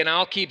okay and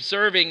I'll keep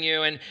serving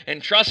you and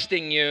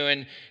trusting you.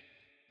 And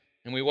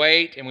we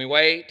wait and we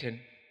wait. And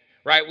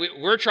right,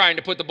 we're trying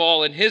to put the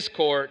ball in his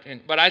court.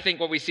 But I think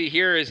what we see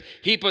here is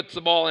he puts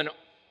the ball in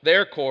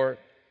their court.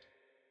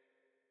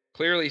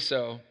 Clearly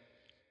so.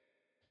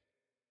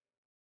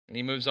 And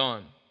he moves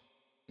on.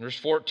 Verse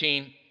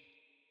 14,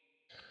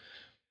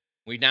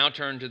 we now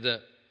turn to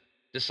the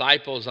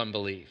disciples'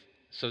 unbelief.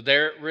 So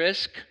they're at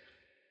risk.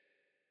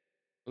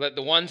 That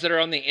the ones that are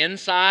on the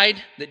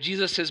inside, that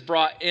Jesus has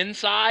brought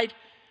inside,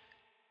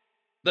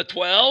 the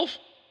 12,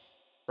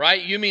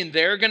 right? You mean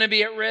they're going to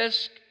be at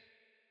risk?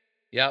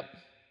 Yep.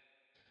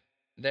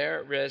 They're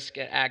at risk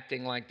at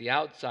acting like the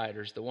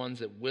outsiders, the ones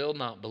that will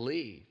not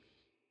believe.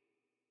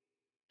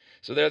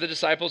 So there the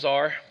disciples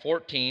are,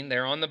 14.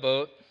 They're on the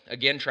boat,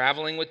 again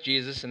traveling with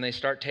Jesus, and they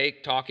start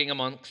talking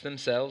amongst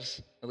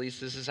themselves. At least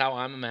this is how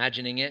I'm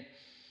imagining it.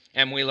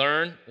 And we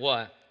learn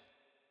what?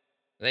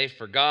 They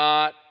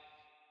forgot.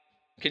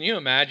 Can you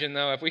imagine,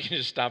 though, if we can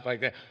just stop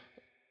like that?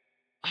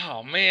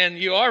 Oh, man,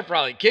 you are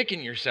probably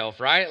kicking yourself,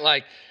 right?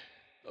 Like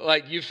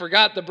you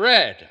forgot the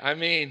bread. I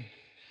mean,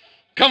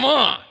 come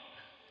on.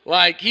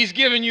 Like, he's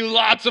giving you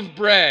lots of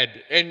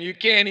bread, and you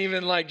can't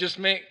even, just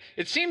make...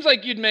 It seems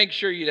like you'd make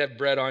sure you'd have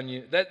bread on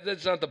you.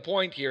 That's not the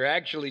point here.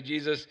 Actually,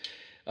 Jesus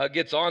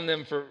gets on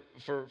them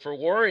for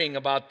worrying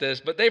about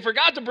this, but they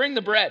forgot to bring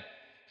the bread.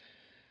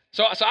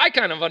 So I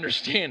kind of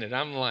understand it.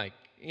 I'm like,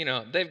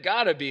 they've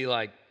got to be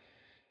like,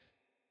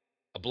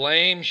 a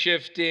blame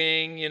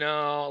shifting, Peter,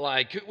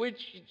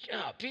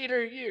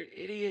 you're an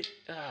idiot.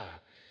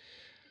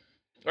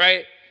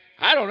 Right?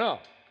 I don't know.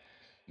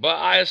 But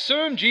I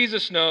assume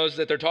Jesus knows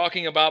that they're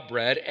talking about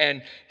bread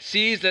and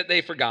sees that they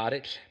forgot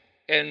it.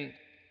 And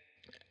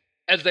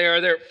as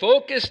they're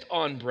focused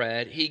on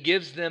bread, he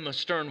gives them a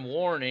stern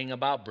warning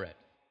about bread.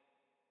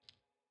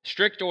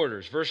 Strict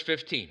orders, verse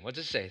 15. What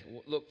does it say?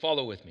 Look,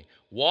 follow with me.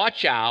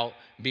 Watch out,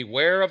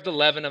 beware of the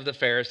leaven of the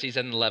Pharisees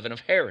and the leaven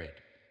of Herod.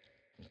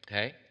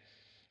 Okay?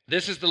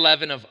 This is the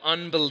leaven of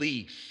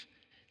unbelief,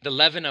 the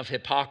leaven of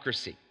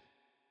hypocrisy,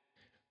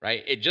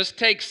 right? It just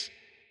takes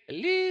a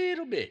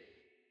little bit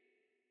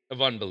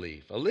of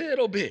unbelief, a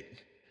little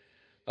bit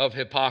of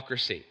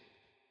hypocrisy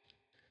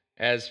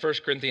As 1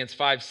 Corinthians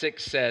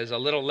 5:6 says, a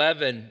little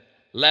leaven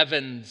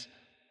leavens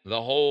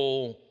the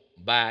whole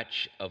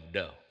batch of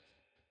dough.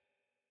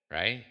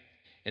 Right?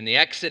 In the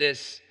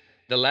Exodus,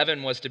 the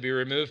leaven was to be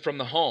removed from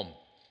the home.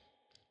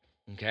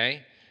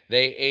 Okay?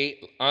 They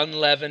ate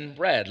unleavened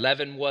bread.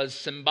 Leaven was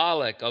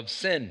symbolic of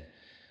sin.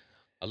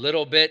 A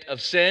little bit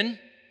of sin,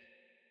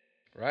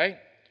 right?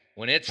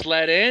 When it's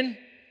let in,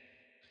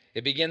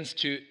 it begins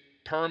to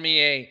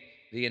permeate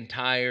the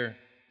entire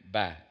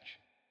batch.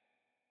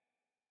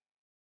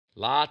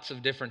 Lots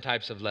of different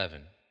types of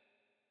leaven.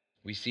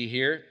 We see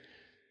here,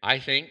 I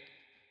think,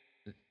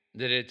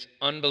 that it's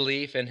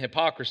unbelief and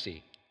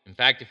hypocrisy. In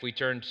fact, if we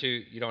turn to,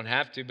 you don't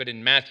have to, but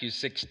in Matthew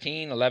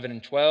 16, 11,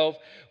 and 12,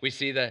 we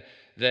see that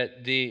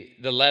the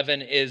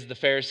leaven is the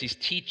Pharisees'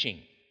 teaching.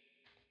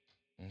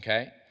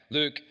 Okay?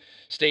 Luke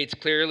states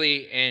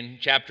clearly in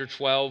chapter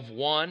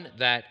 12:1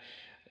 that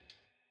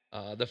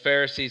the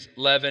Pharisees'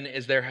 leaven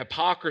is their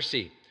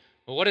hypocrisy.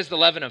 Well, what is the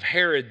leaven of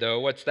Herod, though?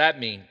 What's that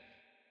mean?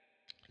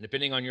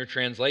 Depending on your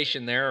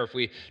translation there, or if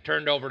we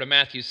turned over to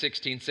Matthew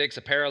 16:6,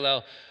 a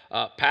parallel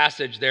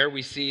passage there,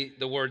 we see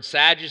the word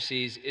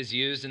Sadducees is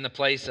used in the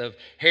place of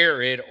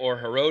Herod or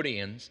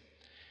Herodians.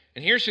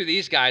 And here's who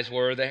these guys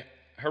were. The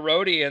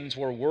Herodians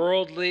were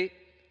worldly,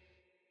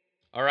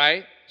 all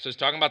right? So it's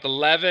talking about the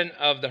leaven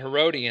of the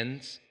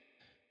Herodians.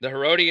 The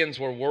Herodians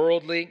were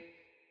worldly,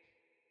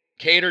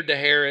 catered to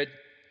Herod,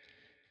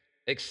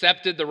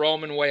 accepted the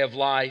Roman way of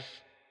life.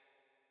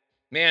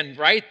 Man,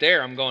 right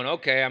there, I'm going,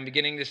 okay, I'm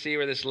beginning to see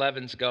where this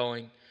leaven's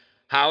going.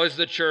 How is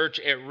the church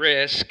at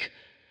risk,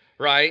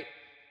 right,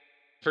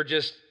 for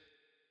just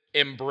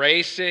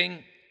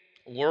embracing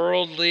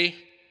worldly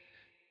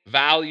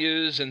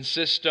values and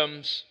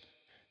systems,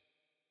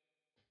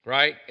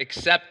 right?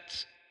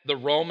 Accept the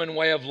Roman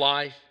way of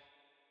life,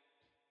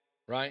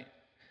 right?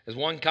 As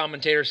one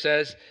commentator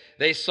says,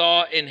 they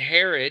saw in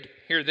Herod,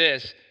 hear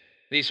this,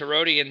 these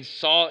Herodians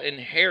saw in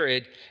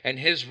Herod and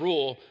his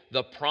rule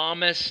the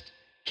promised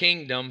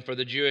kingdom for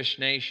the Jewish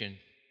nation.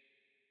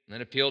 And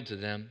that appealed to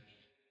them.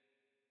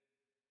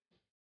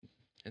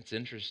 It's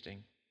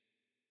interesting.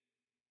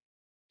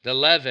 The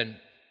leaven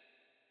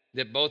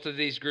that both of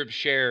these groups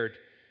shared,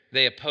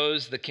 they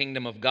opposed the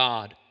kingdom of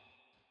God.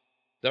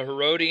 The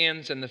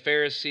Herodians and the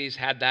Pharisees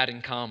had that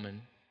in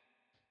common.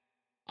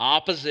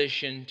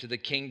 Opposition to the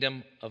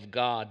kingdom of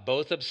God.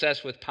 Both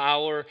obsessed with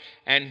power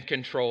and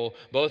control.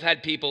 Both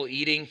had people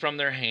eating from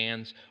their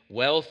hands,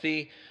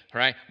 wealthy,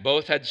 right?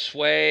 Both had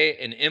sway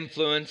and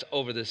influence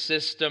over the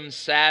system,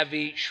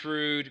 savvy,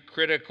 shrewd,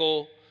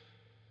 critical.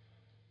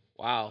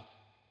 Wow.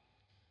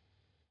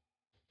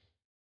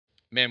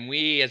 Man,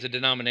 we as a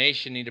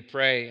denomination need to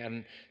pray,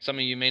 and some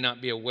of you may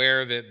not be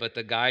aware of it, but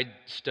the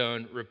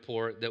Guidestone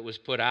report that was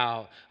put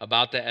out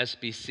about the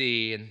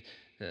SBC and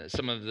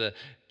some of the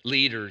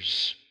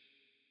leaders,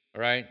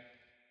 all right?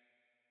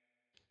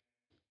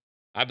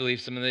 I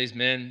believe some of these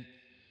men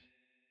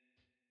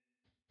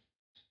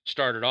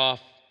started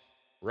off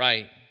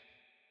right,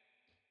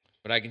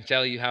 but I can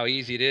tell you how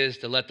easy it is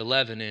to let the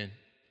leaven in.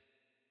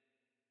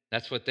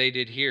 That's what they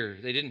did here.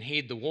 They didn't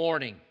heed the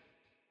warning,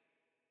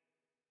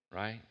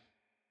 right?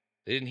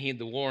 They didn't heed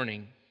the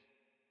warning.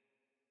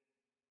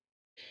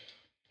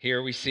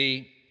 Here we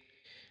see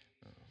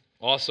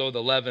also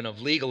the leaven of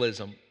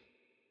legalism,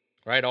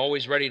 right?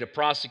 Always ready to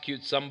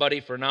prosecute somebody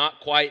for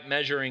not quite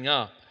measuring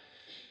up,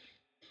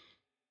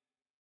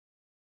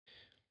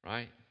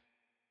 right?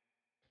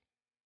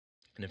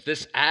 And if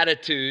this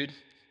attitude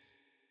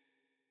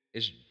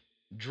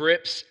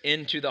drips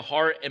into the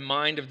heart and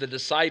mind of the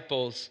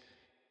disciples,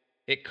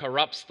 it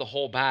corrupts the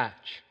whole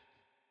batch.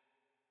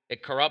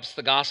 It corrupts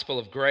the gospel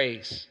of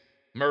grace,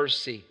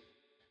 mercy,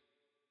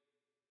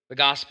 the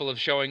gospel of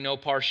showing no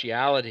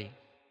partiality.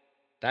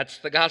 That's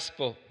the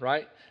gospel,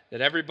 right?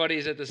 That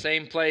everybody's at the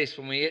same place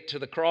when we get to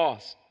the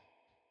cross,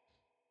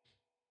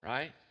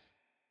 right?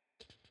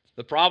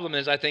 The problem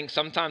is, I think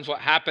sometimes what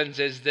happens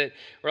is that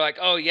we're like,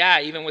 oh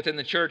yeah, even within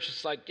the church,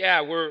 it's like,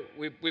 yeah,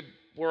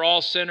 we're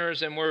all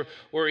sinners and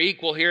we're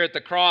equal here at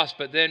the cross,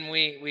 but then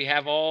we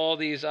have all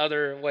these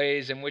other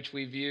ways in which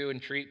we view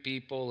and treat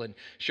people and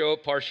show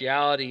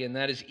partiality, and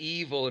that is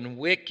evil and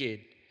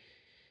wicked.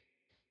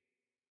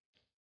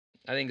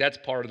 I think that's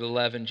part of the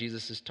leaven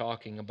Jesus is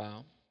talking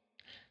about.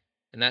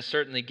 And that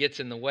certainly gets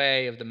in the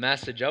way of the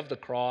message of the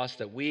cross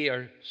that we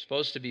are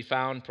supposed to be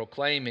found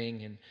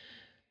proclaiming and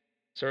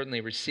certainly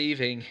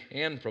receiving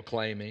and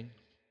proclaiming.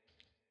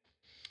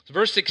 So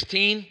verse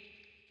 16,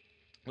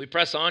 we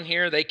press on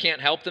here. They can't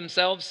help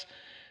themselves.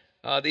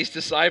 These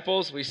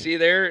disciples, we see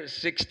there,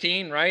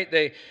 16,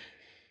 right?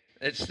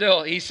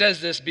 He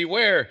says this,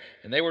 beware.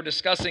 And they were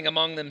discussing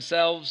among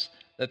themselves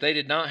that they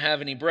did not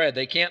have any bread.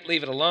 They can't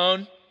leave it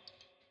alone,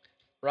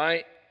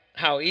 right?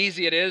 How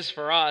easy it is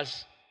for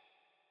us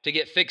to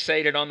get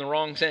fixated on the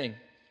wrong thing.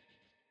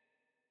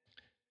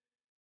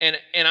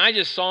 And I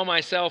just saw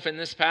myself in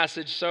this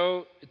passage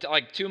so,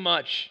 like, too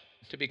much,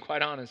 to be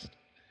quite honest.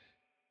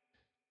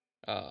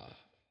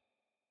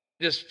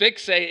 Just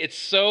fixate. It's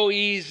so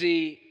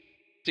easy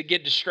to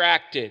get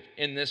distracted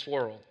in this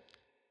world,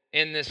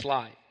 in this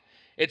life.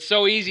 It's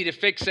so easy to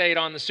fixate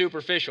on the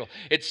superficial.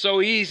 It's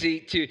so easy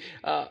to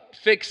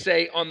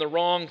fixate on the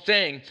wrong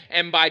thing.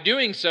 And by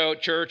doing so,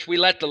 church, we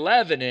let the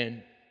leaven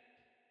in.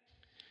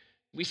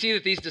 We see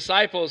that these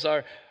disciples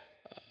are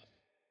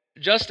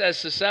just as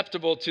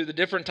susceptible to the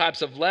different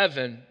types of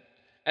leaven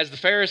as the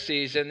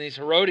Pharisees and these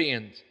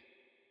Herodians.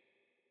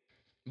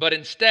 But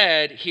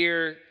instead,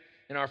 here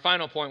in our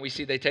final point, we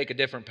see they take a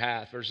different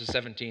path, verses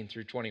 17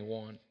 through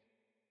 21.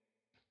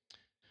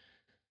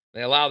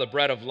 They allow the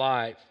bread of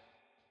life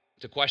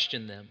to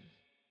question them.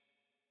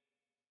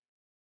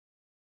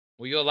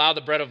 Will you allow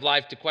the bread of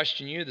life to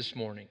question you this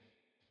morning?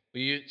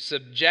 Will you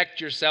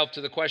subject yourself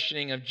to the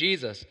questioning of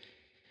Jesus?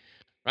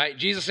 Right?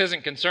 Jesus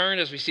isn't concerned,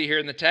 as we see here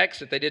in the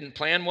text, that they didn't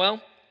plan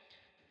well.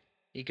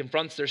 He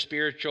confronts their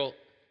spiritual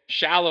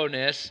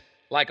shallowness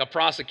like a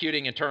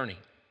prosecuting attorney.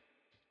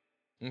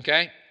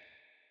 Okay?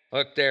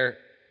 Look there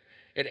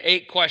at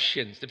 8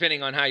 questions,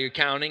 depending on how you're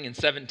counting, in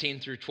 17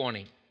 through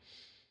 20.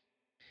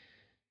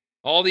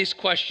 All these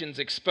questions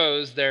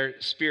expose their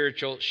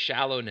spiritual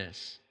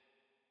shallowness.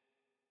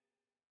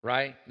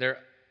 Right? Their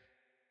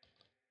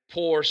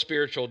poor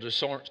spiritual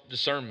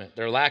discernment,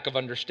 their lack of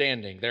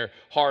understanding, their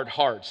hard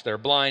hearts, their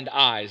blind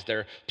eyes,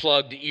 their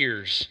plugged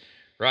ears,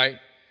 right?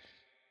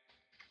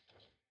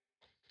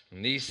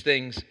 And these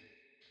things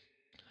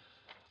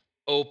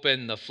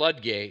open the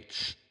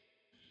floodgates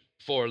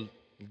for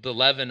the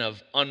leaven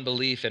of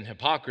unbelief and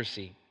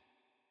hypocrisy.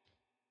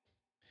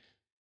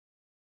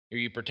 Here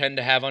you pretend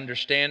to have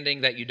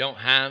understanding that you don't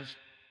have.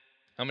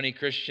 How many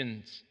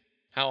Christians,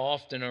 how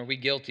often are we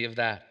guilty of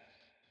that?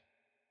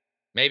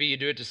 Maybe you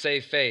do it to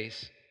save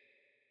face.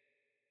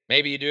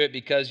 Maybe you do it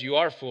because you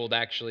are fooled,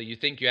 actually. You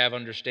think you have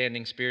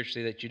understanding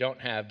spiritually that you don't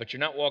have, but you're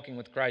not walking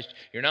with Christ.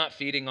 You're not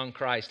feeding on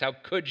Christ. How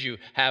could you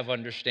have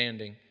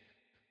understanding?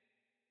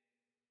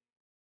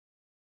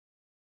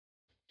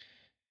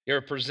 You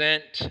ever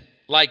present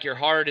like your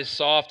heart is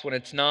soft when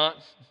it's not?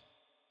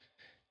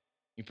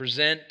 You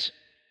present,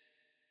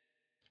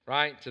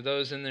 right, to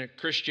those in the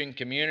Christian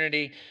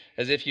community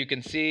as if you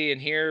can see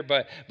and hear,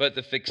 but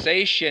the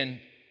fixation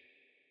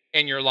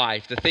in your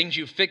life, the things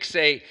you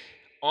fixate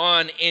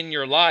on in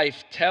your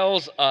life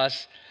tells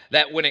us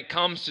that when it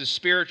comes to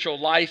spiritual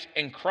life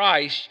in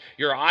Christ,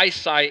 your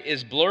eyesight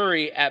is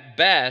blurry at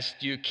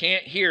best. You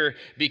can't hear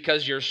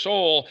because your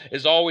soul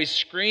is always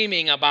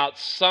screaming about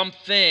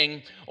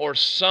something or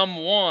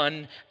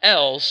someone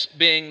else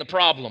being the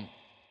problem.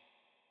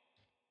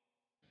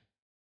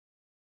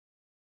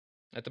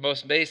 At the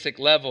most basic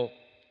level,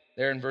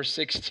 there in verse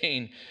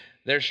 16,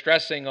 they're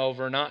stressing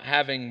over not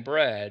having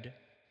bread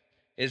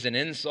is an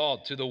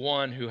insult to the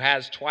one who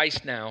has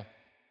twice now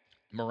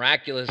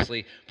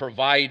miraculously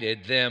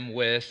provided them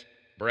with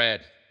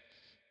bread.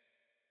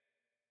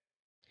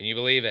 Can you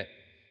believe it?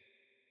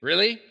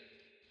 Really?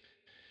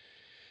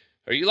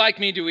 Are you like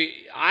me?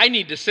 I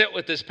need to sit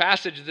with this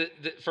passage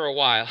for a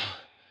while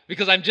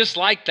because I'm just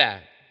like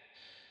that,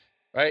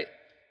 right?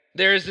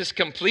 There is this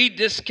complete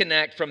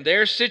disconnect from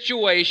their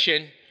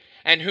situation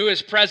and who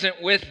is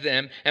present with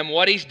them and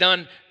what he's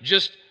done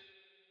just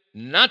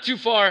not too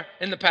far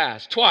in the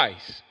past,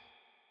 twice.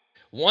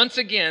 Once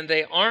again,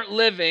 they aren't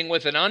living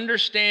with an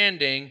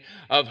understanding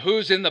of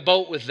who's in the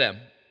boat with them.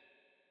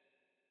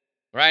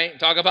 Right?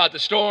 Talk about the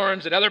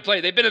storms and other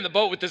places. They've been in the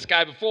boat with this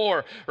guy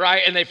before,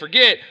 right? And they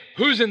forget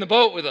who's in the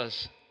boat with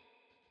us.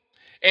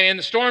 And in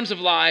the storms of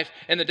life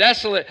and the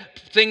desolate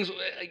things,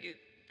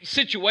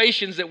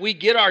 situations that we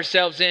get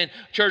ourselves in,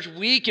 church,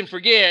 we can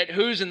forget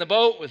who's in the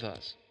boat with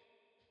us.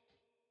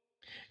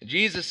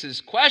 Jesus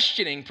is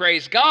questioning,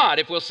 praise God,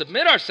 if we'll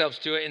submit ourselves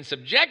to it and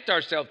subject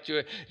ourselves to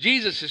it,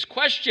 Jesus is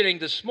questioning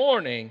this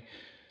morning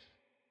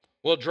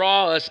will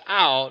draw us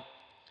out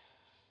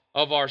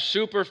of our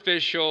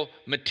superficial,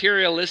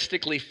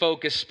 materialistically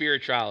focused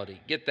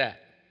spirituality. Get that?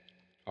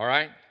 All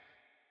right?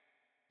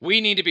 We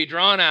need to be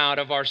drawn out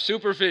of our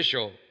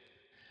superficial,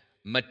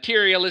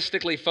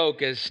 materialistically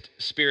focused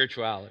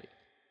spirituality.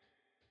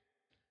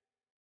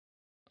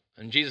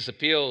 And Jesus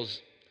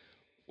appeals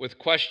with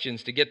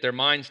questions to get their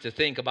minds to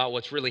think about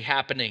what's really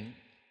happening.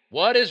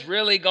 What is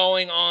really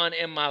going on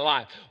in my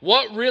life?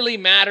 What really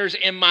matters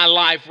in my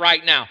life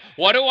right now?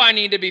 What do I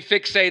need to be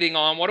fixating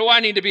on? What do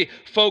I need to be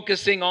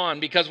focusing on?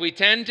 Because we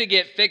tend to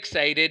get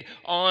fixated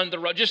on the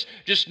road.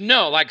 Just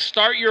know, like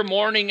start your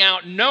morning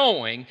out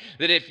knowing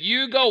that if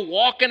you go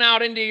walking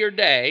out into your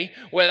day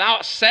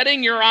without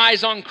setting your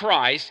eyes on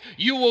Christ,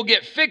 you will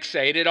get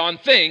fixated on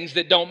things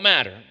that don't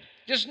matter.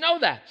 Just know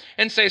that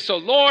and say, so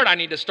Lord, I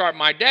need to start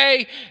my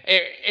day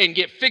and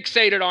get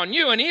fixated on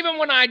you. And even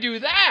when I do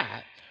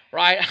that,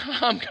 right,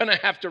 I'm going to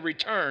have to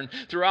return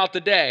throughout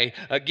the day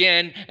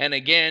again and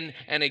again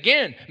and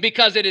again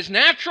because it is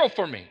natural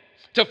for me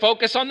to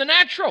focus on the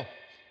natural.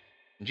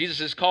 Jesus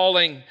is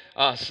calling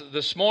us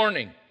this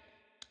morning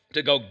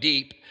to go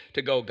deep,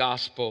 to go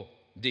gospel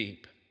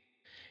deep.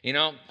 You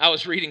know, I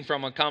was reading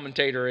from a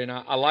commentator and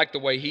I like the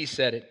way he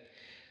said it.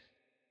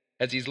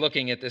 As he's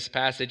looking at this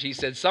passage, he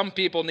said, some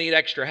people need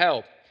extra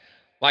help.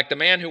 Like the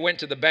man who went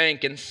to the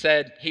bank and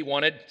said he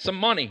wanted some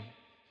money.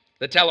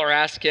 The teller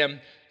asked him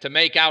to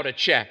make out a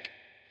check.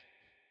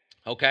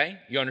 Okay,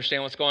 you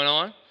understand what's going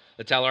on?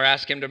 The teller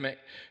asked him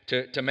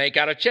to make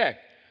out a check,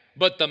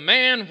 but the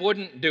man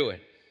wouldn't do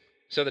it.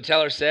 So the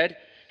teller said,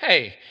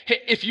 hey,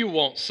 if you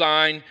won't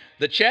sign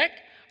the check,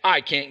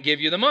 I can't give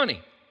you the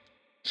money.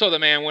 So the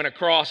man went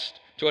across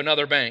to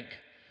another bank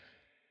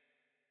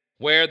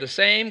where the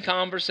same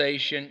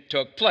conversation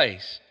took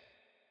place.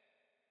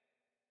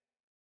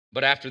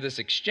 But after this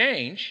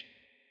exchange,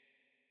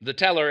 the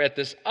teller at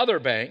this other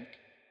bank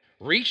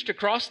reached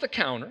across the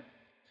counter,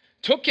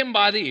 took him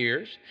by the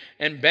ears,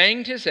 and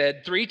banged his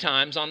head 3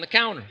 times on the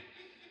counter.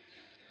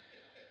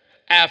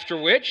 After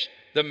which,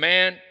 the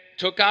man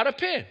took out a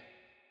pen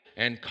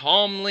and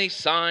calmly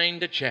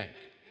signed a check.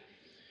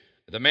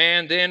 The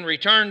man then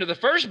returned to the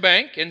first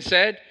bank and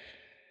said,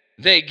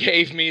 they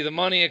gave me the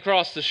money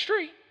across the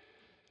street.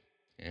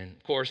 And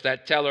of course,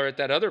 that teller at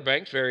that other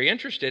bank's very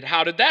interested.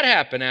 How did that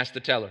happen? Asked the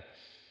teller.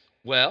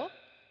 Well,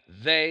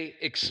 they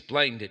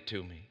explained it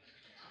to me,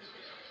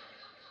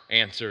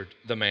 answered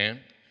the man.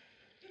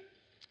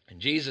 And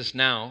Jesus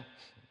now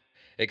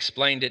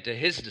explained it to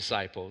his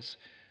disciples,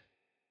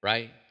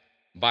 right,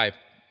 by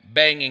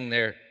banging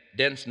their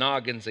dense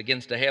noggins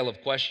against a hail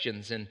of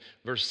questions in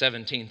verse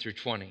 17 through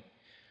 20.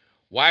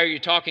 Why are you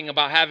talking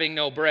about having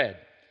no bread?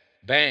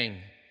 Bang.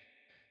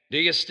 Do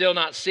you still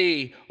not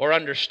see or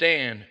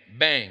understand?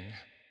 Bang.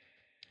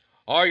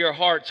 Are your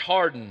hearts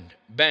hardened?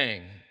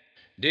 Bang.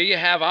 Do you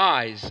have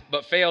eyes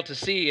but fail to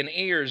see and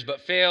ears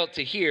but fail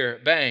to hear?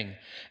 Bang.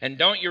 And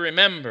don't you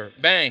remember?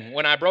 Bang.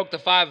 When I broke the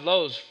 5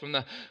 loaves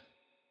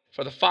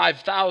for the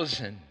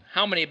 5,000,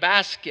 how many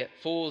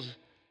basketfuls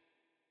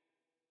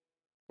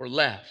were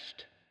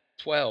left?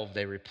 12,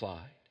 they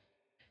replied.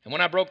 And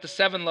when I broke the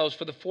 7 loaves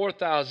for the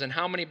 4,000,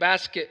 how many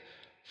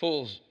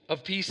basketfuls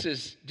of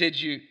pieces did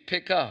you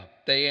pick up?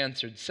 They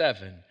answered,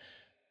 7.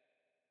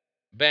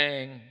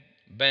 Bang,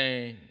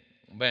 bang,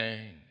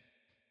 bang,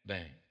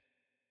 bang.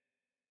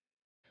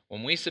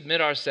 When we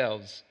submit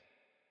ourselves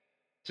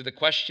to the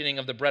questioning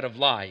of the bread of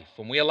life,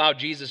 when we allow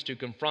Jesus to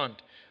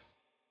confront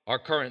our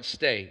current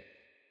state,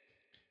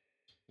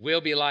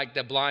 we'll be like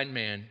the blind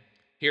man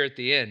here at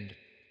the end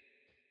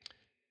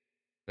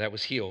that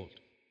was healed.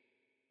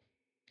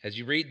 As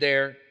you read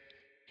there,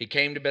 he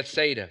came to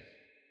Bethsaida.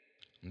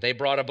 They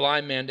brought a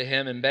blind man to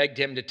him and begged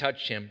him to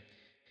touch him.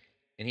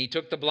 And he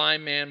took the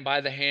blind man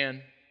by the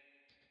hand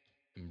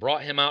and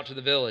brought him out to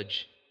the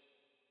village,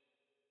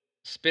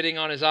 spitting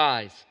on his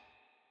eyes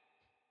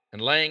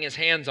and laying his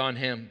hands on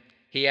him.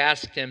 He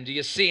asked him, do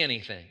you see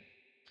anything?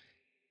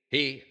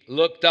 He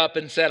looked up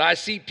and said, I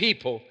see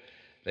people.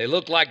 They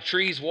look like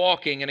trees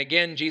walking. And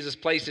again, Jesus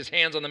placed his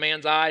hands on the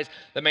man's eyes.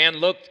 The man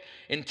looked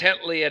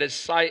intently at his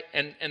sight,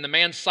 and the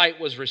man's sight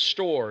was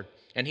restored,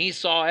 and he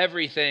saw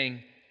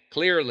everything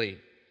clearly.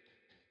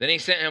 Then he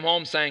sent him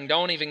home saying,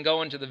 don't even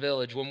go into the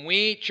village. When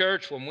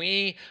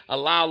we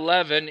allow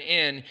leaven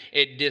in,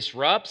 it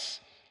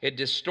disrupts, it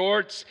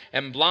distorts,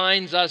 and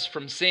blinds us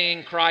from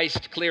seeing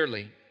Christ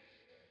clearly.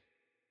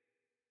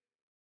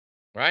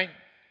 Right?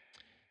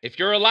 If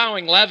you're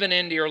allowing leaven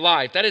into your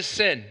life, that is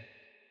sin.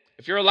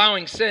 If you're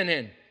allowing sin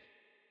in,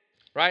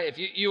 right? If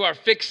you are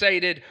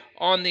fixated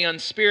on the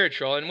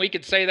unspiritual, and we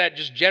could say that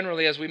just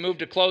generally as we move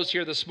to close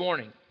here this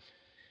morning.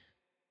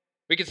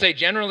 We could say,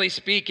 generally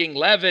speaking,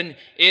 leaven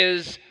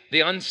is the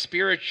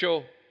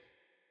unspiritual,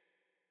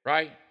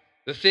 right?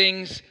 The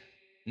things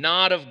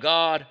not of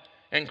God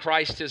and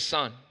Christ his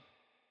Son.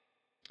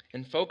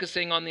 And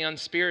focusing on the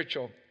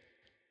unspiritual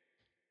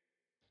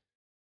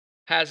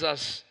has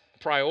us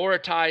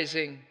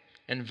prioritizing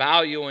and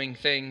valuing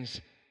things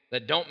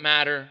that don't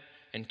matter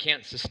and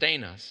can't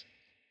sustain us.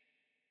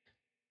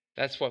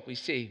 That's what we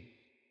see.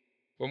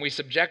 When we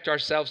subject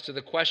ourselves to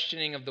the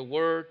questioning of the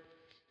Word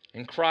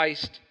and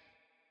Christ,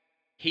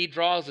 he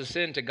draws us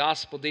into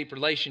gospel-deep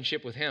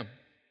relationship with him.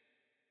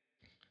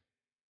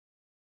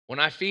 When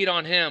I feed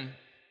on him,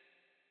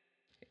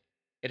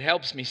 it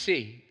helps me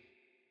see.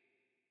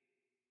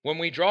 When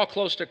we draw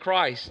close to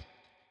Christ,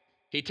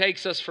 he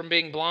takes us from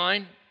being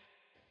blind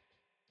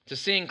to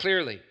seeing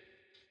clearly.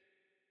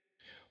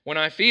 When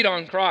I feed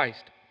on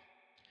Christ,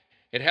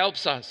 it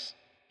helps us,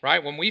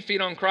 right? When we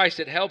feed on Christ,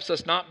 it helps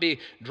us not be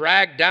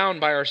dragged down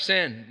by our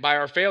sin, by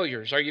our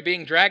failures. Are you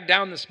being dragged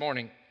down this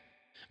morning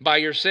by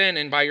your sin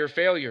and by your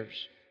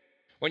failures?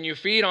 When you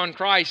feed on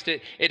Christ,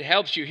 it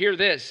helps you. Hear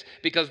this,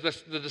 because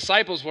the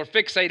disciples were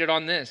fixated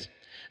on this.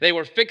 They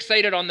were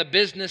fixated on the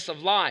business of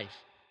life.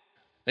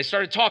 They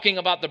started talking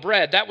about the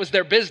bread. That was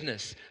their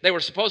business. They were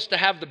supposed to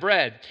have the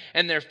bread,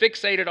 and they're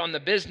fixated on the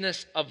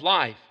business of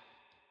life,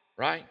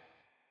 right?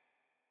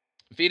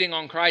 Feeding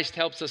on Christ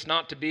helps us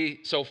not to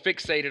be so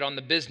fixated on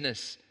the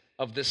business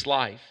of this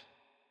life.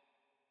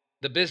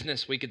 The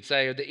business, we could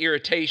say, are the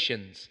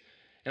irritations.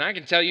 And I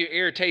can tell you,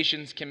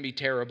 irritations can be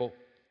terrible,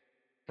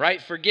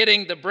 right?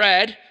 Forgetting the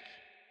bread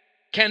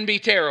can be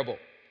terrible,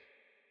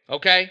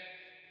 okay?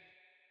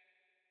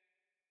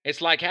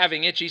 It's like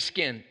having itchy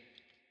skin.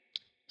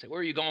 Say, where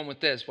are you going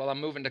with this? Well,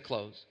 I'm moving to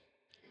close.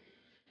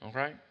 All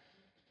right?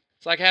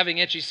 It's like having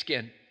itchy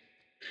skin.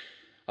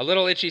 A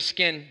little itchy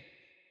skin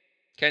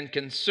can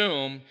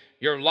consume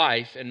your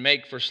life and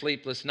make for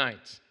sleepless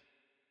nights.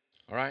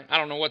 All right? I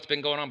don't know what's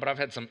been going on, but I've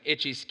had some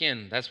itchy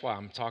skin. That's why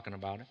I'm talking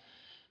about it.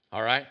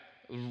 All right?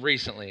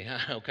 Recently.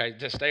 Okay,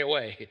 just stay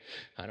away.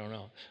 I don't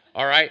know.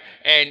 All right?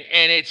 And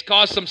it's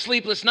caused some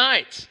sleepless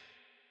nights,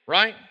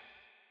 right?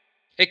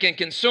 It can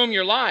consume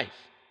your life.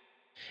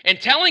 And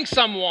telling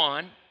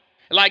someone,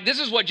 like this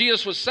is what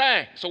Jesus was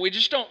saying. So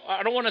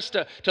I don't want us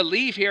to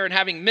leave here and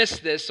having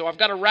missed this, so I've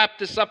got to wrap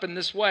this up in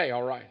this way,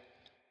 all right?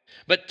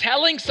 But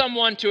telling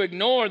someone to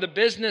ignore the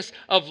business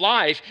of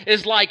life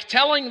is like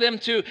telling them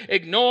to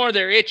ignore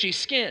their itchy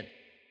skin.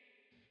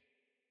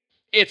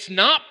 It's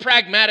not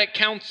pragmatic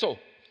counsel.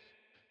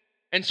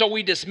 And so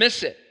we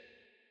dismiss it.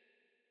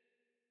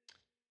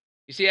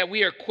 You see,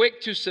 we are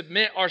quick to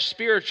submit our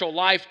spiritual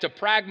life to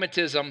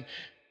pragmatism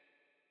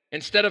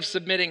instead of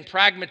submitting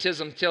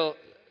pragmatism to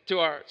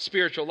our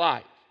spiritual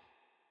life.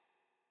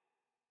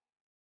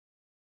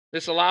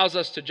 This allows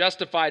us to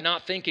justify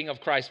not thinking of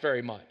Christ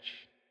very much.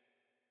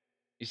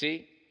 You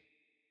see?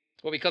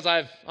 Well, because I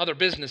have other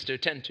business to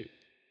attend to.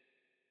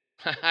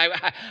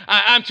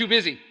 I'm too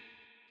busy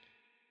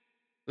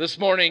this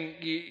morning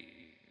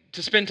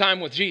to spend time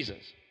with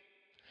Jesus.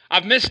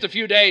 I've missed a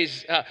few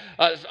days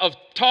of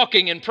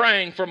talking and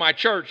praying for my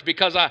church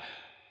because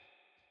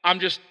I'm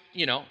just,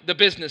 the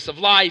business of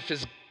life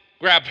has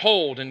grabbed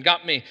hold and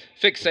got me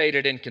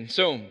fixated and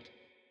consumed,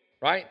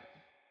 right?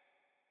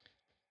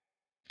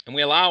 And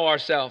we allow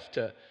ourselves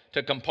to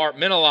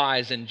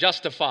compartmentalize and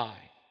justify.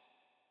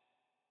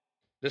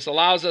 This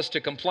allows us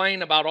to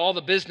complain about all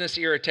the business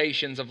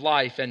irritations of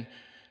life and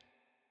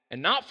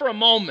not for a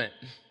moment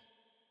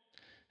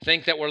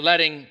think that we're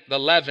letting the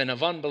leaven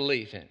of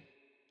unbelief in.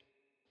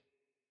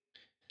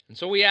 And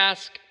so we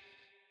ask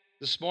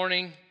this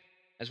morning,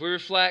 as we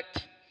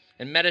reflect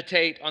and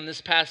meditate on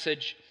this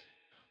passage,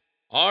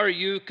 are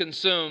you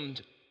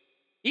consumed?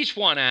 Each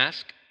one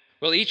ask.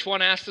 Will each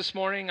one ask this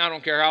morning? I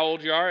don't care how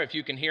old you are, if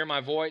you can hear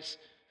my voice.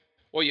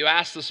 Will you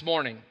ask this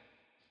morning,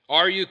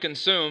 are you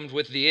consumed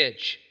with the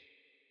itch?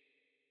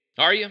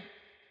 Are you?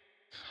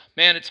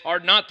 Man, it's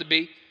hard not to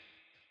be.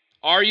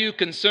 Are you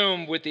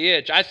consumed with the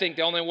itch? I think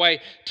the only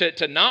way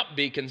to not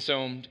be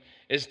consumed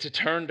is to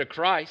turn to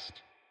Christ.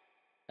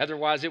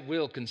 Otherwise, it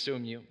will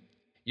consume you.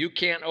 You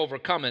can't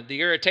overcome it.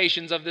 The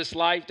irritations of this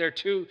life, they're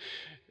too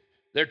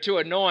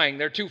annoying.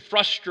 They're too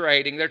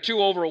frustrating. They're too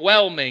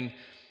overwhelming.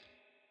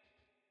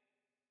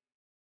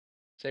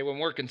 Say, when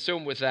we're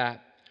consumed with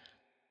that,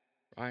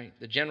 right,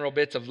 the general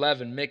bits of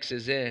leaven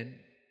mixes in.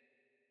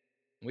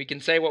 We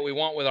can say what we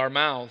want with our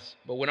mouths,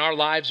 but when our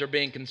lives are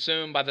being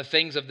consumed by the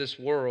things of this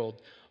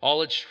world,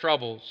 all its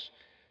troubles,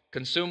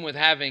 consumed with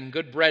having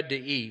good bread to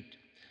eat,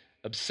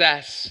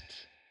 obsessed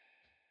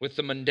with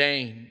the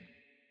mundane,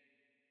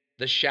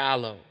 the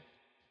shallow,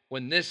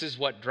 when this is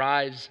what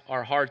drives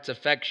our heart's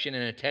affection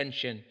and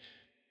attention,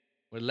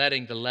 we're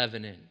letting the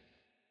leaven in.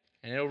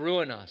 And it'll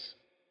ruin us,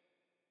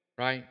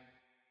 right?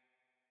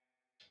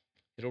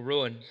 It'll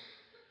ruin.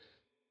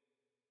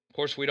 Of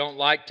course, we don't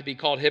like to be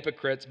called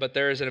hypocrites, but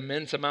there is an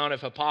immense amount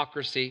of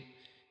hypocrisy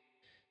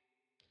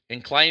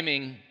in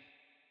claiming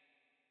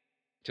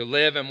to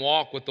live and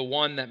walk with the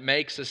one that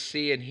makes us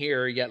see and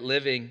hear, yet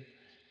living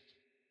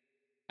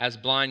as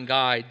blind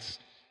guides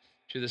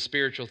to the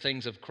spiritual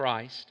things of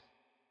Christ.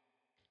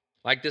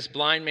 Like this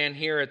blind man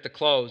here at the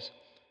close.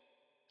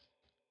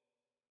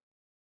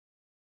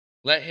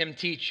 Let him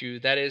teach you,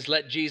 that is,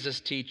 let Jesus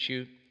teach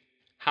you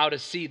how to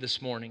see this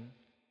morning.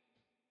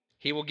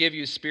 He will give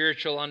you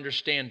spiritual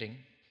understanding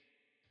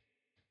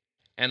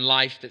and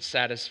life that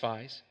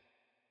satisfies.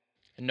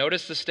 And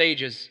notice the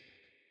stages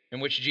in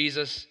which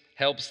Jesus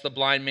helps the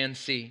blind man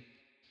see.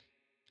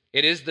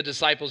 It is the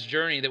disciples'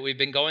 journey that we've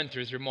been going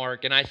through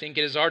Mark, and I think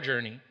it is our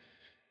journey.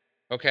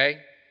 Okay?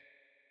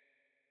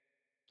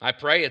 I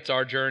pray it's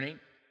our journey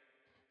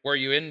where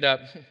you end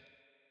up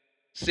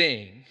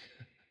seeing,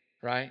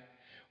 right?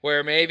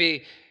 Where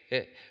maybe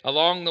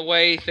along the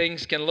way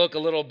things can look a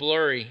little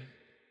blurry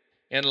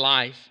in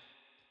life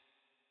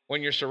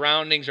when your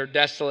surroundings are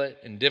desolate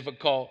and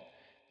difficult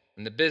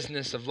and the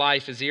business of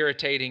life is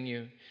irritating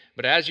you.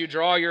 But as you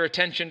draw your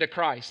attention to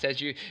Christ,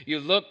 as you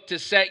look to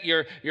set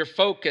your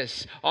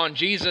focus on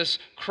Jesus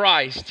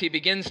Christ, He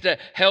begins to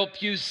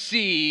help you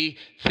see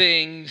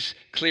things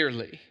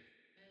clearly.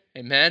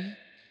 Amen?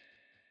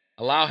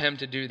 Allow Him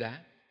to do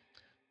that.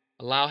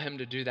 Allow Him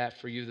to do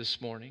that for you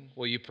this morning.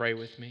 Will you pray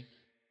with me?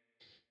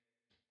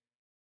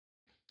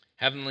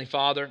 Heavenly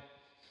Father,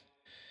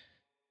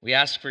 we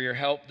ask for your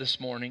help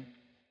this morning.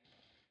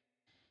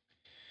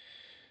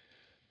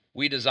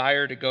 We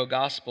desire to go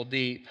gospel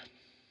deep,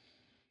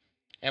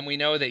 and we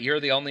know that you're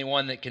the only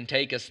one that can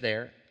take us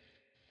there.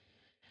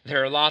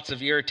 There are lots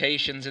of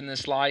irritations in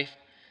this life,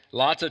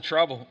 lots of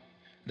trouble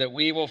that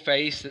we will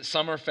face, that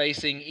some are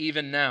facing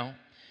even now.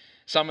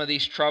 Some of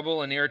these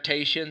trouble and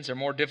irritations are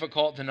more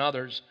difficult than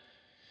others.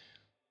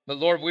 But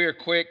Lord, we are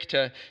quick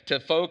to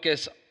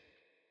focus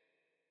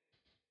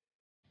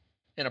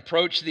and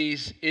approach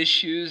these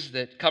issues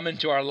that come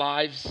into our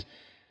lives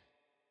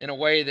in a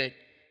way that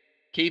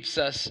keeps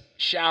us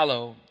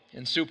shallow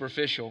and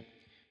superficial.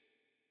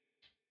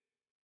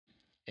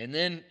 And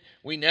then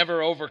we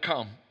never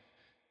overcome.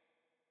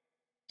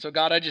 So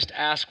God, I just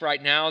ask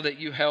right now that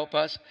you help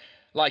us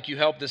like you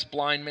helped this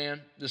blind man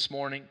this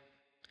morning.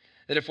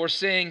 That if we're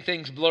seeing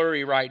things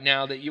blurry right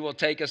now, that you will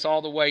take us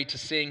all the way to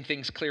seeing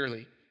things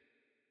clearly.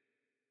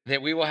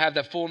 That we will have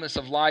the fullness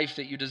of life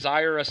that you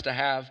desire us to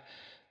have.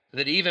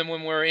 That even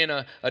when we're in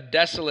a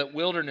desolate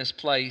wilderness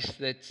place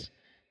that's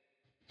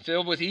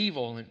filled with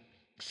evil and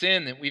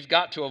sin that we've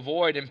got to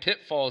avoid and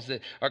pitfalls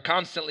that are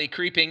constantly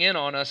creeping in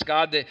on us,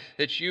 God,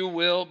 that you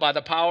will, by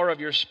the power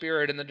of your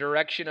Spirit and the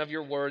direction of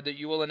your word, that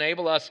you will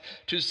enable us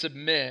to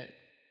submit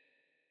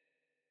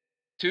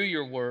to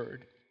your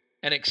word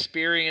and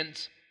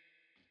experience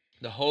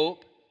the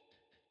hope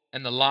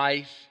and the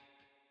life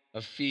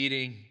of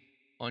feeding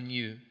on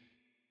you.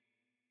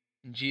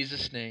 In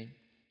Jesus' name,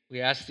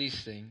 we ask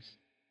these things.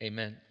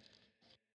 Amen.